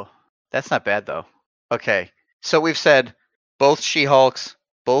 Oh, that's not bad though. Okay. So we've said both She-Hulks,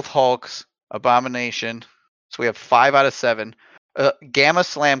 both Hulks, Abomination. So we have 5 out of 7. Gamma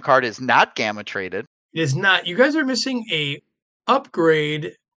Slam card is not gamma traded. It is not. You guys are missing a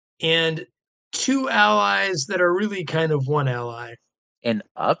upgrade and 2 allies that are really kind of 1 ally. An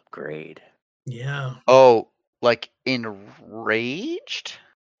upgrade. Yeah. Oh, like Enraged?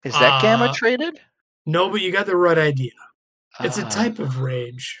 Is that gamma traded? No, but you got the right idea. It's a Ah. type of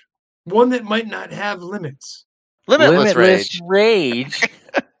rage. One that might not have limits. Limitless Rage. Rage.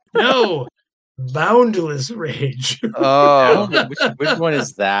 No. Boundless rage. Oh, which one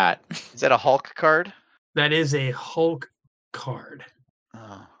is that? is that a Hulk card? That is a Hulk card.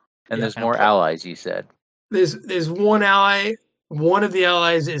 Oh. And Yeah, there's more allies, you said. There's 1 ally. One of the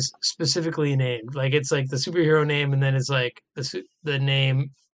allies is specifically named. Like it's like the superhero name, and then it's like the name,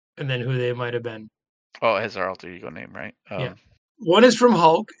 and then who they might have been. Oh, it has our alter ego name, right? Yeah. One is from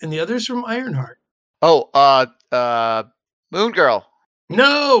Hulk, and the other is from Ironheart. Oh, Moon Girl.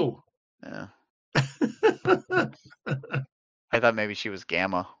 No. Yeah. I thought maybe she was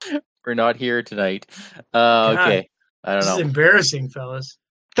Gamma. We're not here tonight. Okay. I don't This is know. embarrassing, fellas.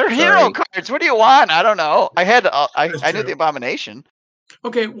 They're Sorry. hero cards. What do you want? I don't know. I had I That's knew true. the Abomination.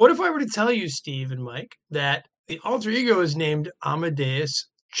 Okay, what if I were to tell you, Steve and Mike, that the alter ego is named Amadeus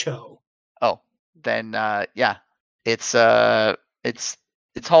Cho? Oh, then yeah, it's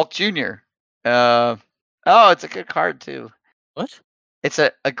Hulk Jr. Oh, it's a good card too. What? It's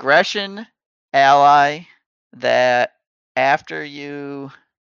a aggression ally that after you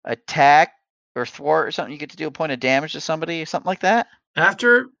attack or thwart or something, you get to do a point of damage to somebody or something like that.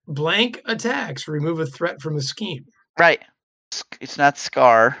 After blank attacks, remove a threat from a scheme. Right. It's not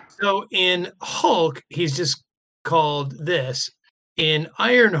Scar. So in Hulk, he's just called this. In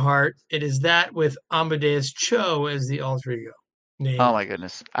Ironheart, it is that with Amadeus Cho as the alter ego. Name Oh my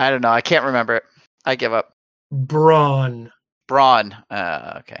goodness. I don't know. I can't remember it. I give up. Brawn. Brawn.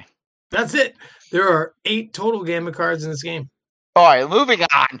 Okay. That's it. There are 8 total Gamma cards in this game. All right, moving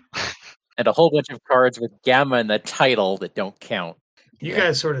on. And a whole bunch of cards with Gamma in the title that don't count. You Yeah.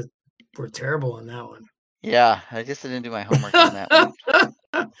 guys sort of were terrible on that one. Yeah, I just didn't do my homework on that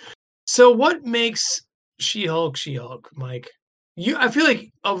one. So what makes She-Hulk She-Hulk, Mike? I feel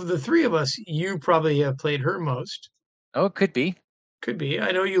like of the 3 of us, you probably have played her most. Oh, it could be. Could be.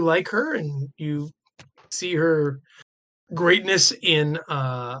 I know you like her and you see her greatness in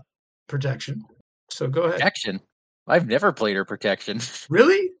protection. So go ahead. Protection. I've never played her protection.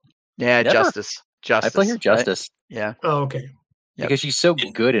 Really? Yeah, Never. Justice. I play her right? Justice Yeah. Oh, okay. Yep. because she's so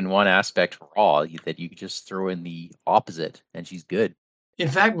good in one aspect raw that you could just throw in the opposite and she's good. In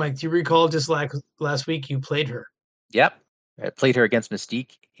fact, Mike, do you recall just last week you played her? Yep. I played her against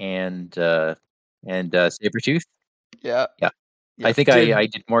Mystique and Sabretooth. Yeah. I think Did- I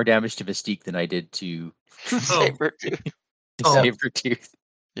did more damage to Mystique than I did to Sabretooth. Oh. Sabretooth.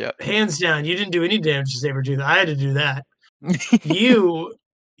 Hands down, you didn't do any damage to Sabretooth. I had to do that.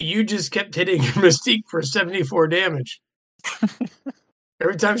 You just kept hitting Mystique for 74 damage.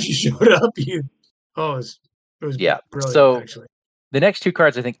 Every time she showed up, it was Yeah, brilliant, so- actually. The next 2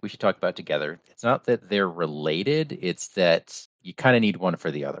 cards I think we should talk about together. It's not that they're related, it's that you kind of need one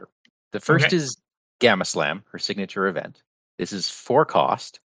for the other. The first Okay. is Gamma Slam, her signature event. This is 4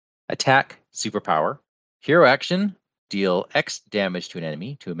 cost, attack, superpower, hero action, deal X damage to an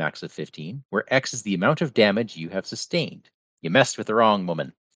enemy to a max of 15, where X is the amount of damage you have sustained. You messed with the wrong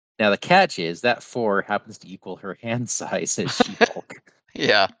woman. Now the catch is that 4 happens to equal her hand size as She-Hulk.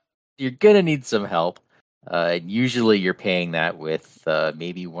 Yeah. You're gonna need some help. Usually you're paying that with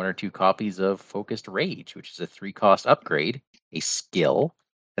maybe 1 or 2 copies of Focused Rage, which is a 3-cost upgrade, a skill.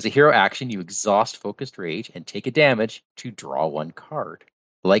 As a hero action, you exhaust Focused Rage and take a damage to draw 1 card.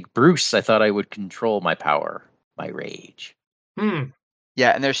 Like Bruce, I thought I would control my power, my rage.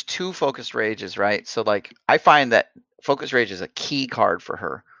 Yeah, and there's 2 Focused Rages, right? So like I find that Focused Rage is a key card for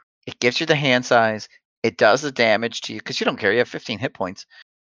her. It gives you the hand size. It does the damage to you because you don't care. You have 15 hit points.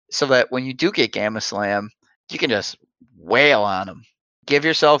 So that when you do get Gamma Slam, you can just wail on them. Give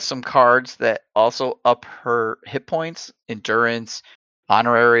yourself some cards that also up her hit points, endurance,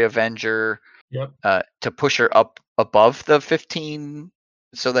 honorary Avenger, Yep. to push her up above the 15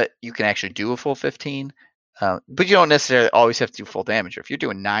 so that you can actually do a full 15. But you don't necessarily always have to do full damage. If you're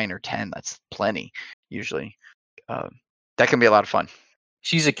doing 9 or 10, that's plenty usually. That can be a lot of fun.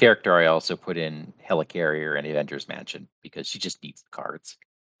 She's a character I also put in Helicarrier and Avengers Mansion because she just needs the cards.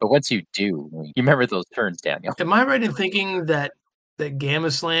 But once you do, you remember those turns, Daniel. Am I right in thinking that Gamma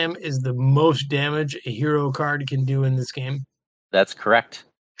Slam is the most damage a hero card can do in this game? That's correct.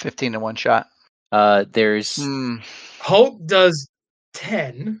 15 in one shot. There's Hulk does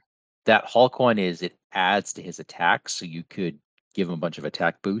 10. that Hulk one is it adds to his attack, so you could give him a bunch of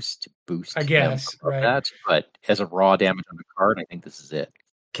attack boosts to boost I him guess, above right. that. But as a raw damage on the card, I think this is it.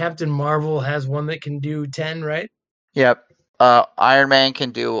 Captain Marvel has one that can do 10, right? Yep. Iron Man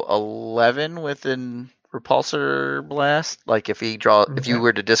can do 11 with an repulsor blast. Like if you Okay.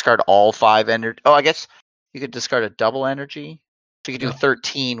 were to discard all 5 energy. Oh, I guess you could discard a double energy. So you could do Yeah.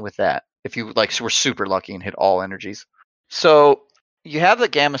 13 with that if you were super lucky and hit all energies. So you have the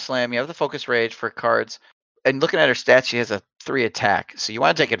Gamma Slam, you have the Focus Rage for cards, and looking at her stats, she has a 3 attack. So you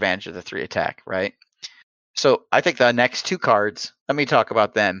want to take advantage of the 3 attack, right? So I think the next 2 cards, let me talk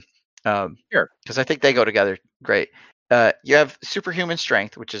about them. Sure. Because I think they go together great. You have Superhuman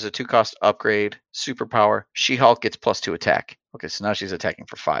Strength, which is a 2-cost upgrade, superpower. She-Hulk gets +2 attack. Okay, so now she's attacking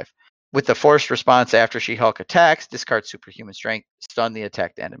for 5. With the forced response after She-Hulk attacks, discard Superhuman Strength, stun the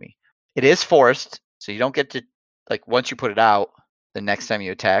attacked enemy. It is forced, so you don't get to, once you put it out, the next time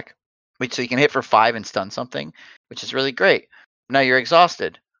you attack. So you can hit for 5 and stun something, which is really great. Now you're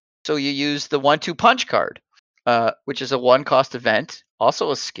exhausted. So you use the 1-2 punch card, which is a 1-cost event,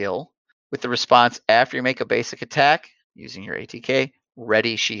 also a skill. With the response after you make a basic attack, using your ATK,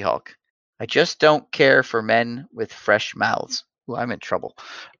 Ready She-Hulk. I just don't care for men with fresh mouths. Ooh, I'm in trouble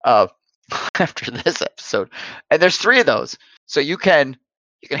after this episode. And there's 3 of those. So you can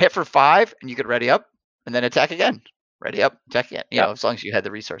hit for 5 and you can ready up and then attack again. Ready up, attack again. You know, as long as you had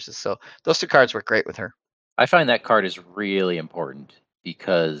the resources. So those 2 cards work great with her. I find that card is really important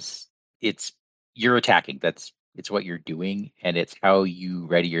because you're attacking. It's what you're doing, and it's how you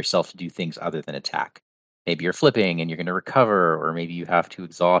ready yourself to do things other than attack. Maybe you're flipping and you're going to recover, or maybe you have to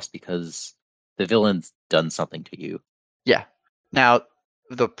exhaust because the villain's done something to you. Yeah. Now,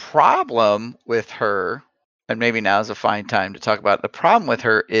 the problem with her, and maybe now is a fine time to talk about it, the problem with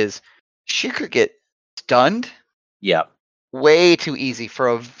her is she could get stunned Yeah. way too easy for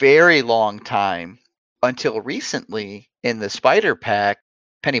a very long time until recently in the Spider Pack,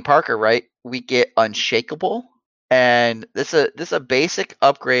 Penny Parker, right? We get Unshakable. And this is a basic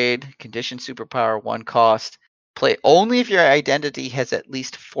upgrade, condition superpower, 1 cost. Play only if your identity has at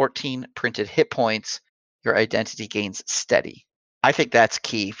least 14 printed hit points. Your identity gains steady. I think that's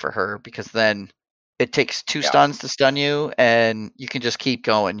key for her because then it takes 2 stuns to stun you, and you can just keep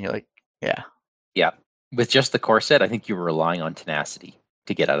going. You're like, yeah. Yeah. With just the core set, I think you were relying on tenacity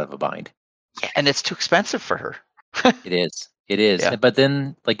to get out of a bind. Yeah, and it's too expensive for her. It is. It is. Yeah. But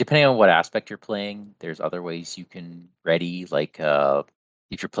then, like, depending on what aspect you're playing, there's other ways you can ready. Like,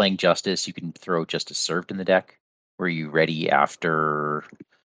 if you're playing Justice, you can throw Justice Served in the deck, where you ready after,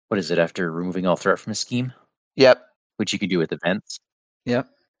 after removing all threat from a scheme, Yep. which you can do with events. Yep.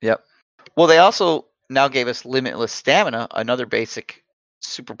 Well, they also now gave us Limitless Stamina, another basic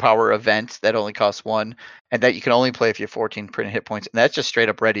superpower event that only costs 1, and that you can only play if you have 14 printed hit points, and that's just straight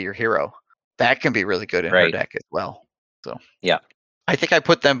up ready your hero. That can be really good in her Right. deck as well. So Yeah. I think I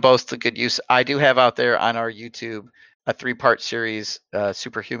put them both to good use. I do have out there on our YouTube a 3-part series,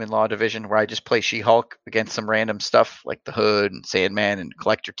 Superhuman Law Division, where I just play She-Hulk against some random stuff like the Hood and Sandman and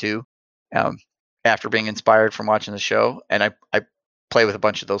Collector 2, after being inspired from watching the show. And I play with a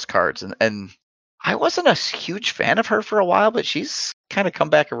bunch of those cards. And I wasn't a huge fan of her for a while, but she's kind of come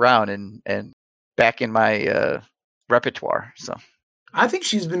back around and back in my repertoire. So I think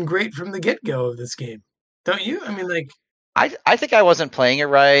she's been great from the get-go of this game. Don't you? I mean, like, I think I wasn't playing it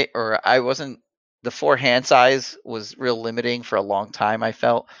right, or I wasn't. The 4 hand size was real limiting for a long time, I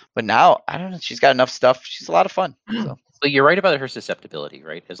felt. But now, I don't know. She's got enough stuff. She's a lot of fun. So. But you're right about her susceptibility,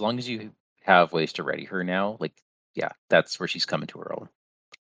 right? As long as you have ways to ready her now, like, yeah, that's where she's coming to her own.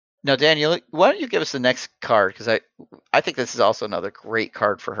 Now, Daniel, why don't you give us the next card? Because I think this is also another great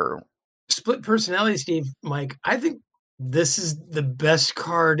card for her. Split personality, Steve, Mike. I think this is the best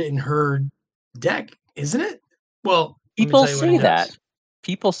card in her deck, isn't it? Well, let me People tell you what say it does. that.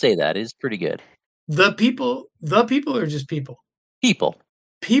 People say that is pretty good. The people are just people.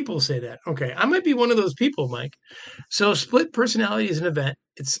 People say that. Okay, I might be one of those people, Mike. So split personality is an event.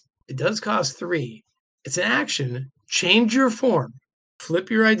 It does cost 3. It's an action. Change your form. Flip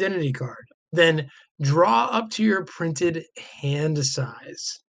your identity card. Then draw up to your printed hand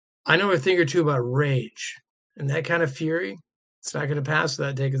size. I know a thing or two about rage. And that kind of fury, it's not going to pass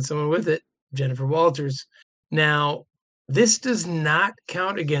without taking someone with it. Jennifer Walters. Now, this does not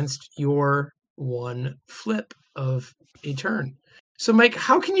count against your 1 flip of a turn. So, Mike,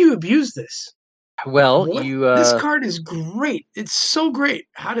 how can you abuse this? Well, What? This card is great. It's so great.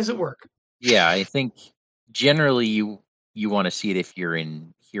 How does it work? Yeah, I think generally you want to see it if you're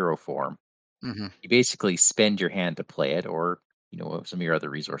in hero form. Mm-hmm. You basically spend your hand to play it, or some of your other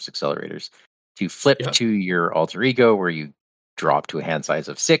resource accelerators, to flip to your alter ego, where you drop to a hand size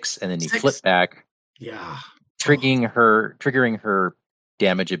of 6, and then you flip back. Yeah. Triggering her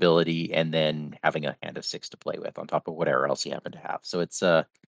damage ability, and then having a hand of 6 to play with on top of whatever else you happen to have. So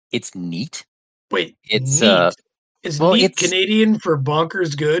it's neat. Wait, it's neat. Is neat Canadian for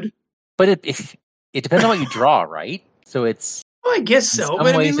bonkers good? But it depends on what you draw, right? So it's. Well, I guess so. In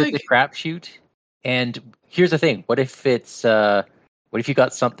some ways, it's a crapshoot. And here's the thing: what if you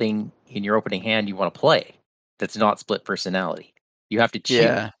got something in your opening hand you want to play that's not split personality? You have to choose.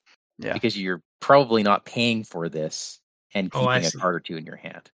 Yeah. Because you're probably not paying for this and keeping a card or 2 in your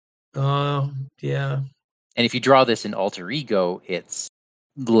hand. Yeah. And if you draw this in alter ego, it's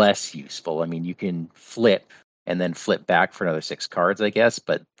less useful. I mean, you can flip and then flip back for another 6 cards, I guess.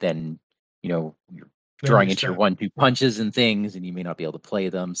 But then, you're drawing into your 1-2 punches and things, and you may not be able to play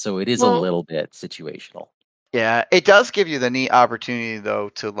them. So it is a little bit situational. Yeah, it does give you the neat opportunity, though,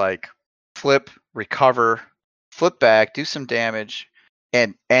 to like flip, recover, flip back, do some damage,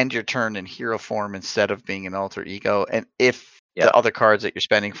 and end your turn in hero form instead of being an alter ego. And if the other cards that you're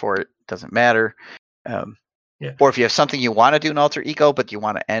spending for it doesn't matter, or if you have something you want to do in alter ego but you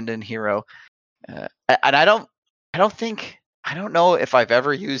want to end in hero, and I don't think I don't know if I've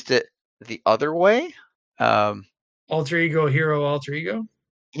ever used it the other way. Alter ego, hero, alter ego.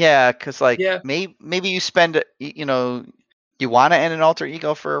 Yeah, because like Yeah. maybe you spend you want to end an alter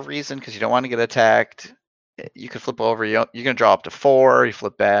ego for a reason because you don't want to get attacked. You could flip over. You're gonna draw up to 4. You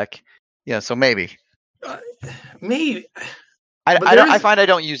flip back. Yeah, so maybe. Maybe. I find I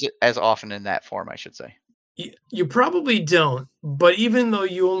don't use it as often in that form. I should say. You probably don't, but even though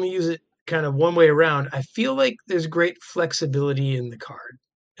you only use it kind of one way around, I feel like there's great flexibility in the card,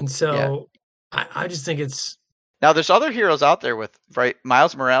 and so I just think it's. Now, there's other heroes out there with, right?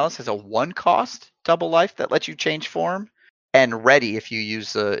 Miles Morales has a 1-cost double life that lets you change form, and ready if you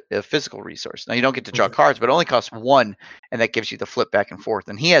use a physical resource. Now, you don't get to draw cards, but it only costs 1, and that gives you the flip back and forth.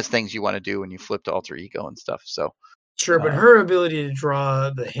 And he has things you want to do when you flip to alter ego and stuff. So Sure, but her ability to draw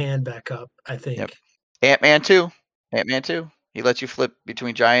the hand back up, I think. Yep. Ant-Man 2. He lets you flip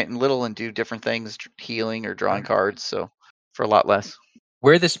between giant and little and do different things, healing or drawing cards. So for a lot less.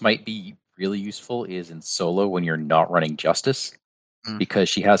 Where this might be really useful is in solo when you're not running Justice, because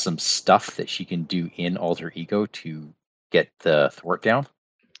she has some stuff that she can do in alter ego to get the thwart down.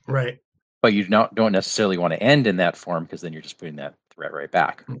 Right. But you don't necessarily want to end in that form because then you're just putting that threat right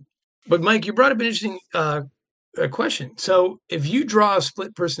back. But Mike, you brought up an interesting question. So if you draw a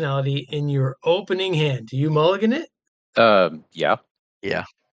split personality in your opening hand, do you mulligan it? Yeah. Yeah.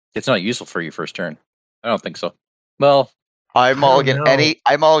 It's not useful for your first turn. I don't think so. Well, I mulligan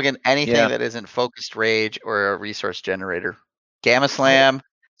anything Yeah. that isn't focused rage or a resource generator. Gamma Slam,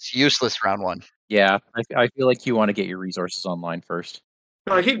 it's useless round 1. yeah, I feel like you want to get your resources online first.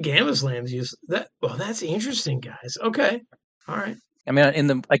 No, I get Gamma Slams use that. Well, that's interesting, guys. Okay. All right. I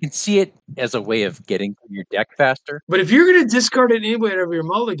mean, I can see it as a way of getting through your deck faster. But if you're going to discard it anyway out of your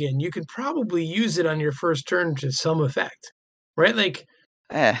mulligan, you can probably use it on your first turn to some effect, right? Like,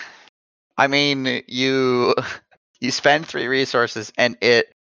 I mean, you spend 3 resources and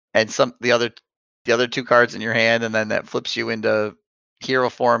the other 2 cards in your hand, and then that flips you into hero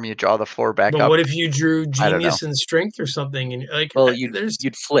form. You draw the 4 back but up. what if you drew I don't Genius and Strength or something? And like, Well, you'd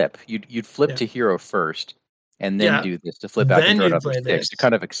flip. You'd flip Yeah. to hero first, and then Yeah. do this to flip back Then and draw you'd another play 6 this. to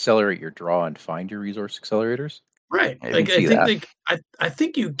kind of accelerate your draw and find your resource accelerators. right. I Like, can see that. I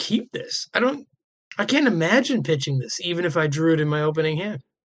think you keep this. I can't imagine pitching this, even if I drew it in my opening hand.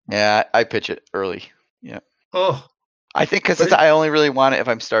 Yeah, I pitch it early. Yeah. Oh, I think because But- I only really want it if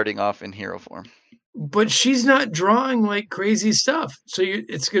I'm starting off in hero form. but she's not drawing like crazy stuff. So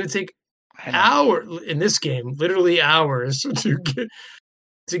it's going to take I know. hours in this game, literally hours to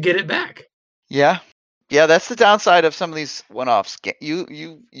get it back. Yeah. Yeah, that's the downside of some of these one-offs.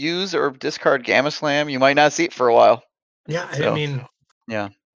 You use or discard Gamma Slam, you might not see it for a while. Yeah, I So- mean,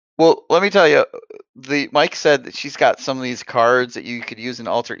 Well, let me tell you, Mike said that she's got some of these cards that you could use in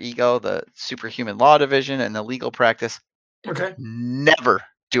Alter Ego, the Superhuman Law Division, and the Legal Practice. okay. Never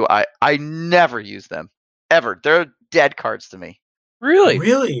do I never use them. Ever. They're dead cards to me. Really?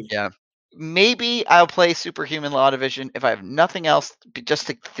 Really? Yeah. Maybe I'll play Superhuman Law Division if I have nothing else just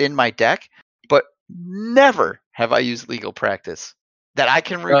to thin my deck, but never have I used Legal Practice that I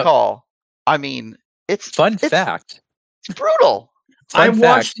can recall. I mean, it's Fun fact. It's brutal. Fun I fact,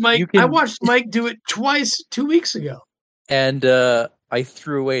 watched Mike. you can- I watched Mike do it twice 2 weeks ago. And I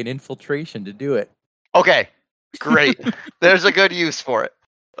threw away an infiltration to do it. Okay, great. There's a good use for it.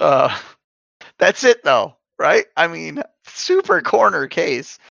 That's it though, right? I mean, super corner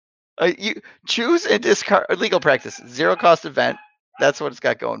case. You choose and discard Legal Practice, 0-cost event. That's what it's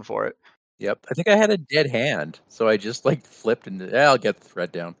got going for it. Yep. I think I had a dead hand, so I just flipped and I'll get the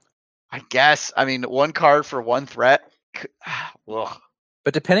threat down. I guess. I mean, 1 card for 1 threat. Ugh.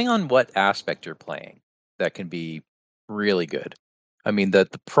 But depending on what aspect you're playing, that can be really good. I mean, the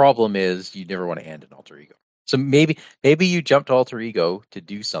problem is you never want to end an alter ego. So maybe you jumped to alter ego to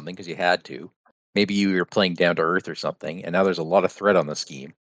do something because you had to. Maybe you were playing down to earth or something, and now there's a lot of threat on the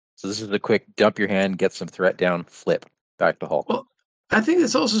scheme. So this is a quick dump your hand, get some threat down, flip back to Hulk. Well, I think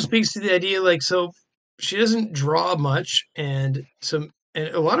this also speaks to the idea, like, so she doesn't draw much, and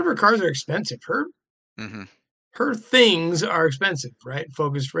a lot of her cards are expensive. Mhm. Her things are expensive, right?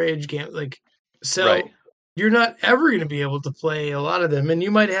 Focused Rage, so Right. you're not ever going to be able to play a lot of them, and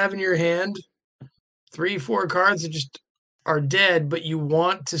you might have in your hand 3-4 cards that just are dead, but you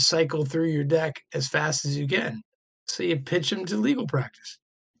want to cycle through your deck as fast as you can. So you pitch them to Legal Practice.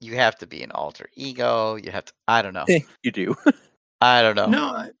 You have to be an alter ego. You have to. I don't know. You do. I don't know.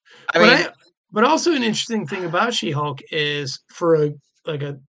 No, I mean, but also an interesting thing about She-Hulk is for a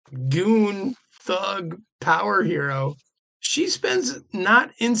goon thug power hero, she spends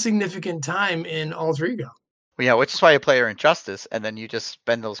not insignificant time in alter ego. well, yeah, which is why you play her in Justice, and then you just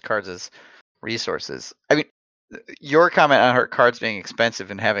spend those cards as resources. I mean, your comment on her cards being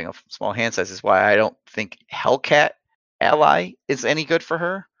expensive and having a small hand size is why I don't think Hellcat Ally is any good for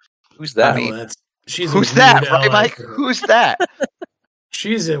her. Who's that? I mean, she's who's a that, weird right, ally Mike? for her. Who's that?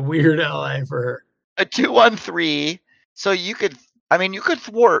 She's a weird ally for her. A 2/1/3. So you could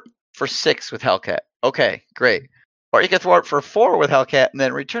thwart for 6 with Hellcat. Okay, great. Or you could thwart for 4 with Hellcat and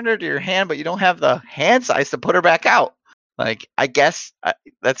then return her to your hand, but you don't have the hand size to put her back out. Like, I guess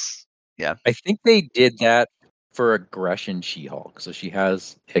that's, yeah. I think they did that for Aggression She-Hulk, so she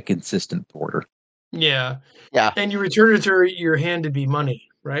has a consistent thwarter. Yeah. Yeah. And you return it to her, your hand to be money,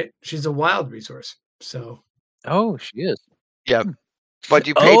 right? She's a wild resource. So. Oh, she is. Yeah. But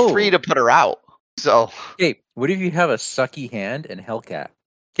you paid 3 to put her out. So. Okay, what if you have a sucky hand and Hellcat?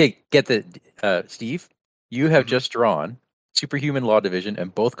 Okay, get the Steve. You have just drawn Superhuman Law Division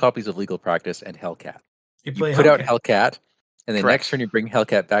and both copies of Legal Practice and Hellcat. You put out Hellcat, and then Correct. next turn you bring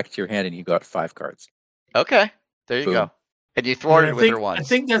Hellcat back to your hand, and you got 5 cards. Okay. There you Boom. go. And you thwarted with her once. I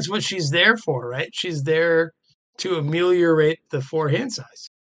think that's what she's there for, right? She's there to ameliorate the 4 hand size.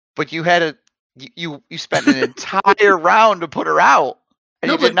 But you had you spent an entire round to put her out,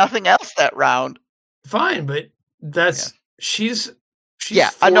 and you did nothing else that round. Fine, but that's she's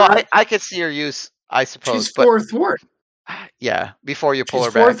I know. I could see her use, I suppose. She's 4 thwart. Yeah, before you pull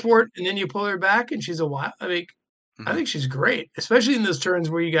she's her back. 4 thwart, and then you pull her back, and she's a wild. I mean, I think she's great, especially in those turns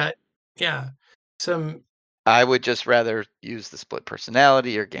where you got some. I would just rather use the split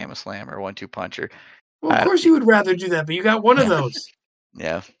personality or Gamma Slam or 1-2 puncher. Well, of course you would rather do that, but you got one of those.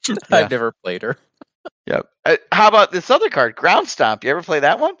 Yeah. I've never played her. Yep. How about this other card, Ground Stomp? You ever play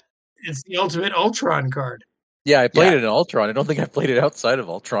that one? It's the ultimate Ultron card. Yeah, I played it in Ultron. I don't think I played it outside of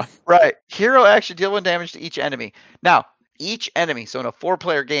Ultron. Right. Hero action, deal 1 damage to each enemy. Now, each enemy, so in a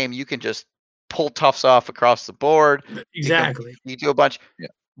 4-player game, you can just pull Tufts off across the board. Exactly. You do a bunch. Yeah.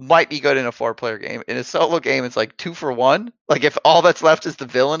 Might be good in a 4-player game. In a solo game, it's like 2 for 1. Like if all that's left is the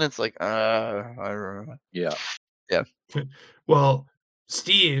villain, it's like, I don't know. Yeah. Yeah. Well,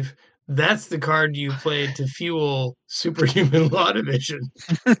 Steve, that's the card you played to fuel Superhuman Law Division.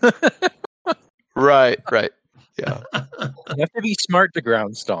 Right. Yeah. You have to be smart to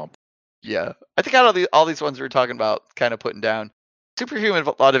ground stomp. Yeah. I think out of all these ones we were talking about, kind of putting down, Superhuman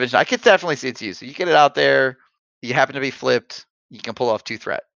Law Division, I could definitely see its use. So you get it out there, you happen to be flipped, you can pull off 2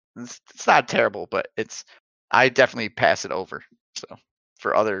 threat. It's not terrible, but I definitely pass it over. So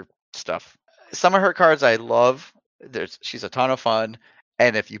for other stuff, some of her cards I love. She's a ton of fun,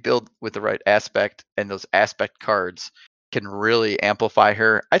 and if you build with the right aspect, and those aspect cards can really amplify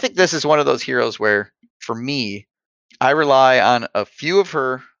her. I think this is one of those heroes where, for me, I rely on a few of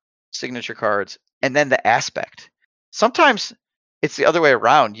her signature cards and then the aspect. Sometimes it's the other way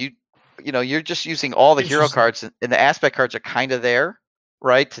around. You're just using all the hero cards, and the aspect cards are kind of there,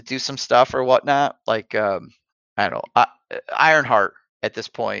 right, to do some stuff or whatnot. Like I don't know, Ironheart at this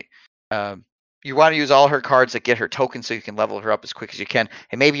point. You want to use all her cards that get her tokens so you can level her up as quick as you can.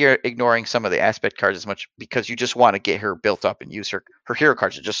 And maybe you're ignoring some of the aspect cards as much because you just want to get her built up and use her hero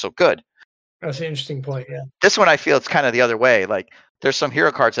cards are just so good. That's an interesting point, yeah. This one I feel it's kind of the other way. Like there's some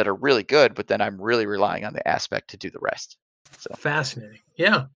hero cards that are really good, but then I'm really relying on the aspect to do the rest. So fascinating.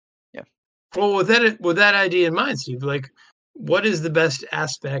 Yeah. Yeah. Well, with that idea in mind, Steve, like what is the best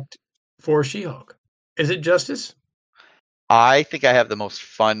aspect for She-Hulk? Is it Justice? I think I have the most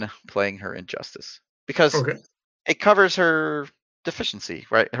fun playing her in Justice because it covers her deficiency,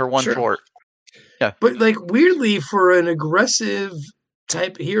 right? Her 1 thwart. Yeah. But like weirdly, for an aggressive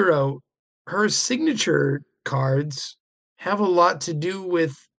type hero, her signature cards have a lot to do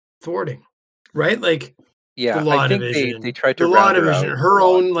with thwarting, right? Like the Law I think Division, they tried to the Law round her Division, out her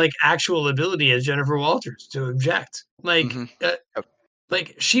own like actual ability as Jennifer Walters to object. Like,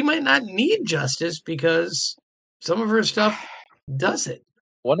 like she might not need Justice because some of her stuff does it.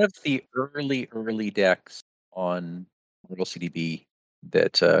 One of the early decks on Mortal CDB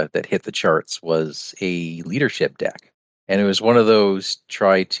that hit the charts was a leadership deck, and it was one of those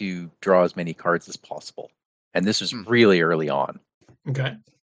try to draw as many cards as possible. And this was really early on. Okay.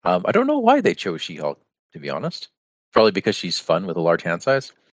 I don't know why they chose She-Hulk, to be honest. Probably because she's fun with a large hand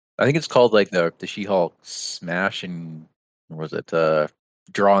size. I think it's called like the She-Hulk Smash and was it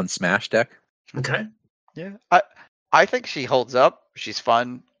Draw and Smash deck. Okay. Yeah. I think she holds up. She's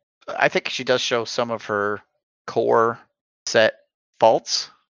fun. I think she does show some of her core set faults,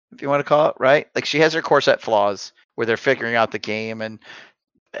 if you want to call it, right? Like she has her core set flaws where they're figuring out the game, and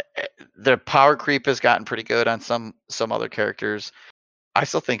the power creep has gotten pretty good on some other characters. I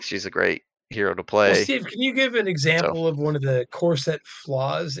still think she's a great hero to play. Well, Steve, can you give an example of one of the core set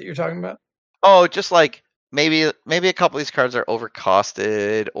flaws that you're talking about? Oh, just like maybe a couple of these cards are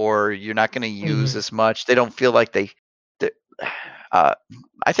overcosted, or you're not going to use as much. They don't feel like they I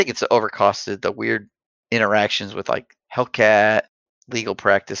think it's overcosted. The weird interactions with like Hellcat, legal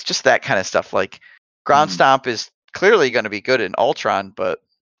practice, just that kind of stuff. Like Ground Stomp is clearly going to be good in Ultron,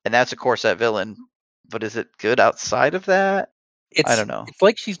 and that's a core set villain. But is it good outside of that? I don't know. It's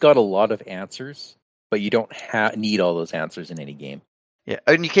like she's got a lot of answers, but you don't need all those answers in any game. Yeah,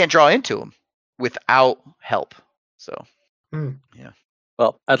 and you can't draw into them without help. So, yeah.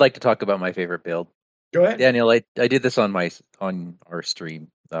 Well, I'd like to talk about my favorite build. Go ahead, Daniel. I did this on our stream.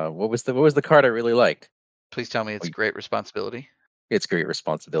 What was the card I really liked? Please tell me it's Great Responsibility. It's Great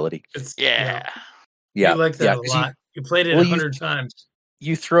Responsibility. Yeah. You like that a lot. You played it 100 times.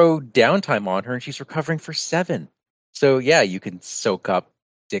 You throw downtime on her, and she's recovering for 7. So yeah, you can soak up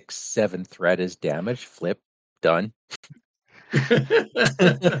 6-7 threat as damage. Flip, done.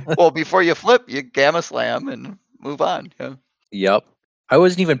 Well, before you flip, you Gamma Slam and move on. Yeah. Yep. I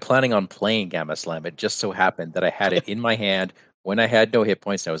wasn't even planning on playing Gamma Slam. It just so happened that I had it in my hand when I had no hit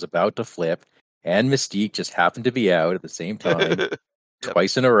points and I was about to flip, and Mystique just happened to be out at the same time,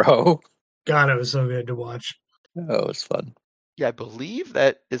 twice in a row. God, it was so good to watch. Oh, it was fun. Yeah, I believe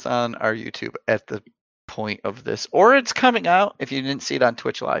that is on our YouTube at the point of this, or it's coming out if you didn't see it on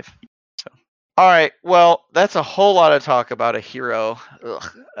Twitch Live. So, all right, well, that's a whole lot of talk about a hero.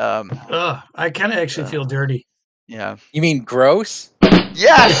 I kind of actually feel dirty. Yeah. You mean gross?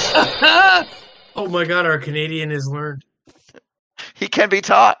 Yes. Oh my God, our Canadian has learned. He can be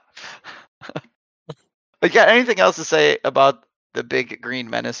taught. You got anything else to say about the big green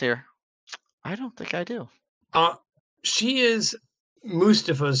menace here? I don't think I do. She is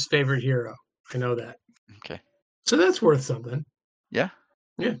Mustafa's favorite hero. I know that. Okay. So that's worth something. Yeah.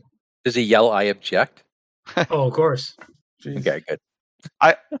 Yeah. Does he yell, "I object"? Oh, of course. Jeez. Okay, good.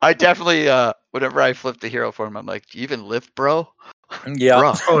 I definitely whenever I flip the hero for him, I'm like, "Do you even lift, bro?" Yeah.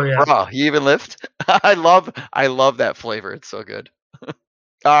 Bro, Oh yeah. bro, you even lift? I love that flavor. It's so good. All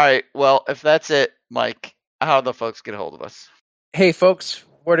right. Well, if that's it, Mike, how do the folks get a hold of us? Hey, folks,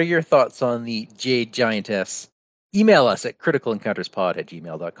 what are your thoughts on the Jade Giantess? Email us at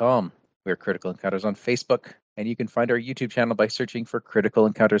criticalencounterspod@gmail.com. We're Critical Encounters on Facebook, and you can find our YouTube channel by searching for Critical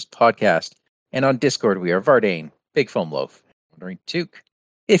Encounters Podcast. And on Discord, we are Vardane, Big Foam Loaf, Wandering Took.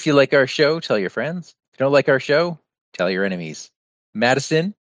 If you like our show, tell your friends. If you don't like our show, tell your enemies.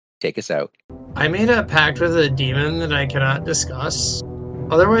 Madison, take us out. I made a pact with a demon that I cannot discuss.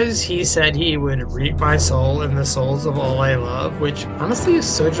 Otherwise, he said he would reap my soul and the souls of all I love, which honestly is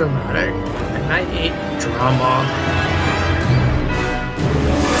so dramatic. And I hate drama.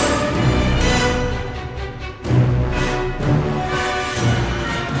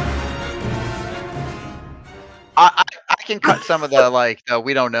 I can cut some of the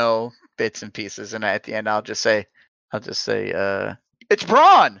we don't know bits and pieces, and at the end I'll just say it's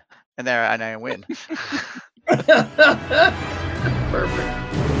Braun, and I win.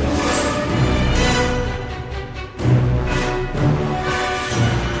 Perfect.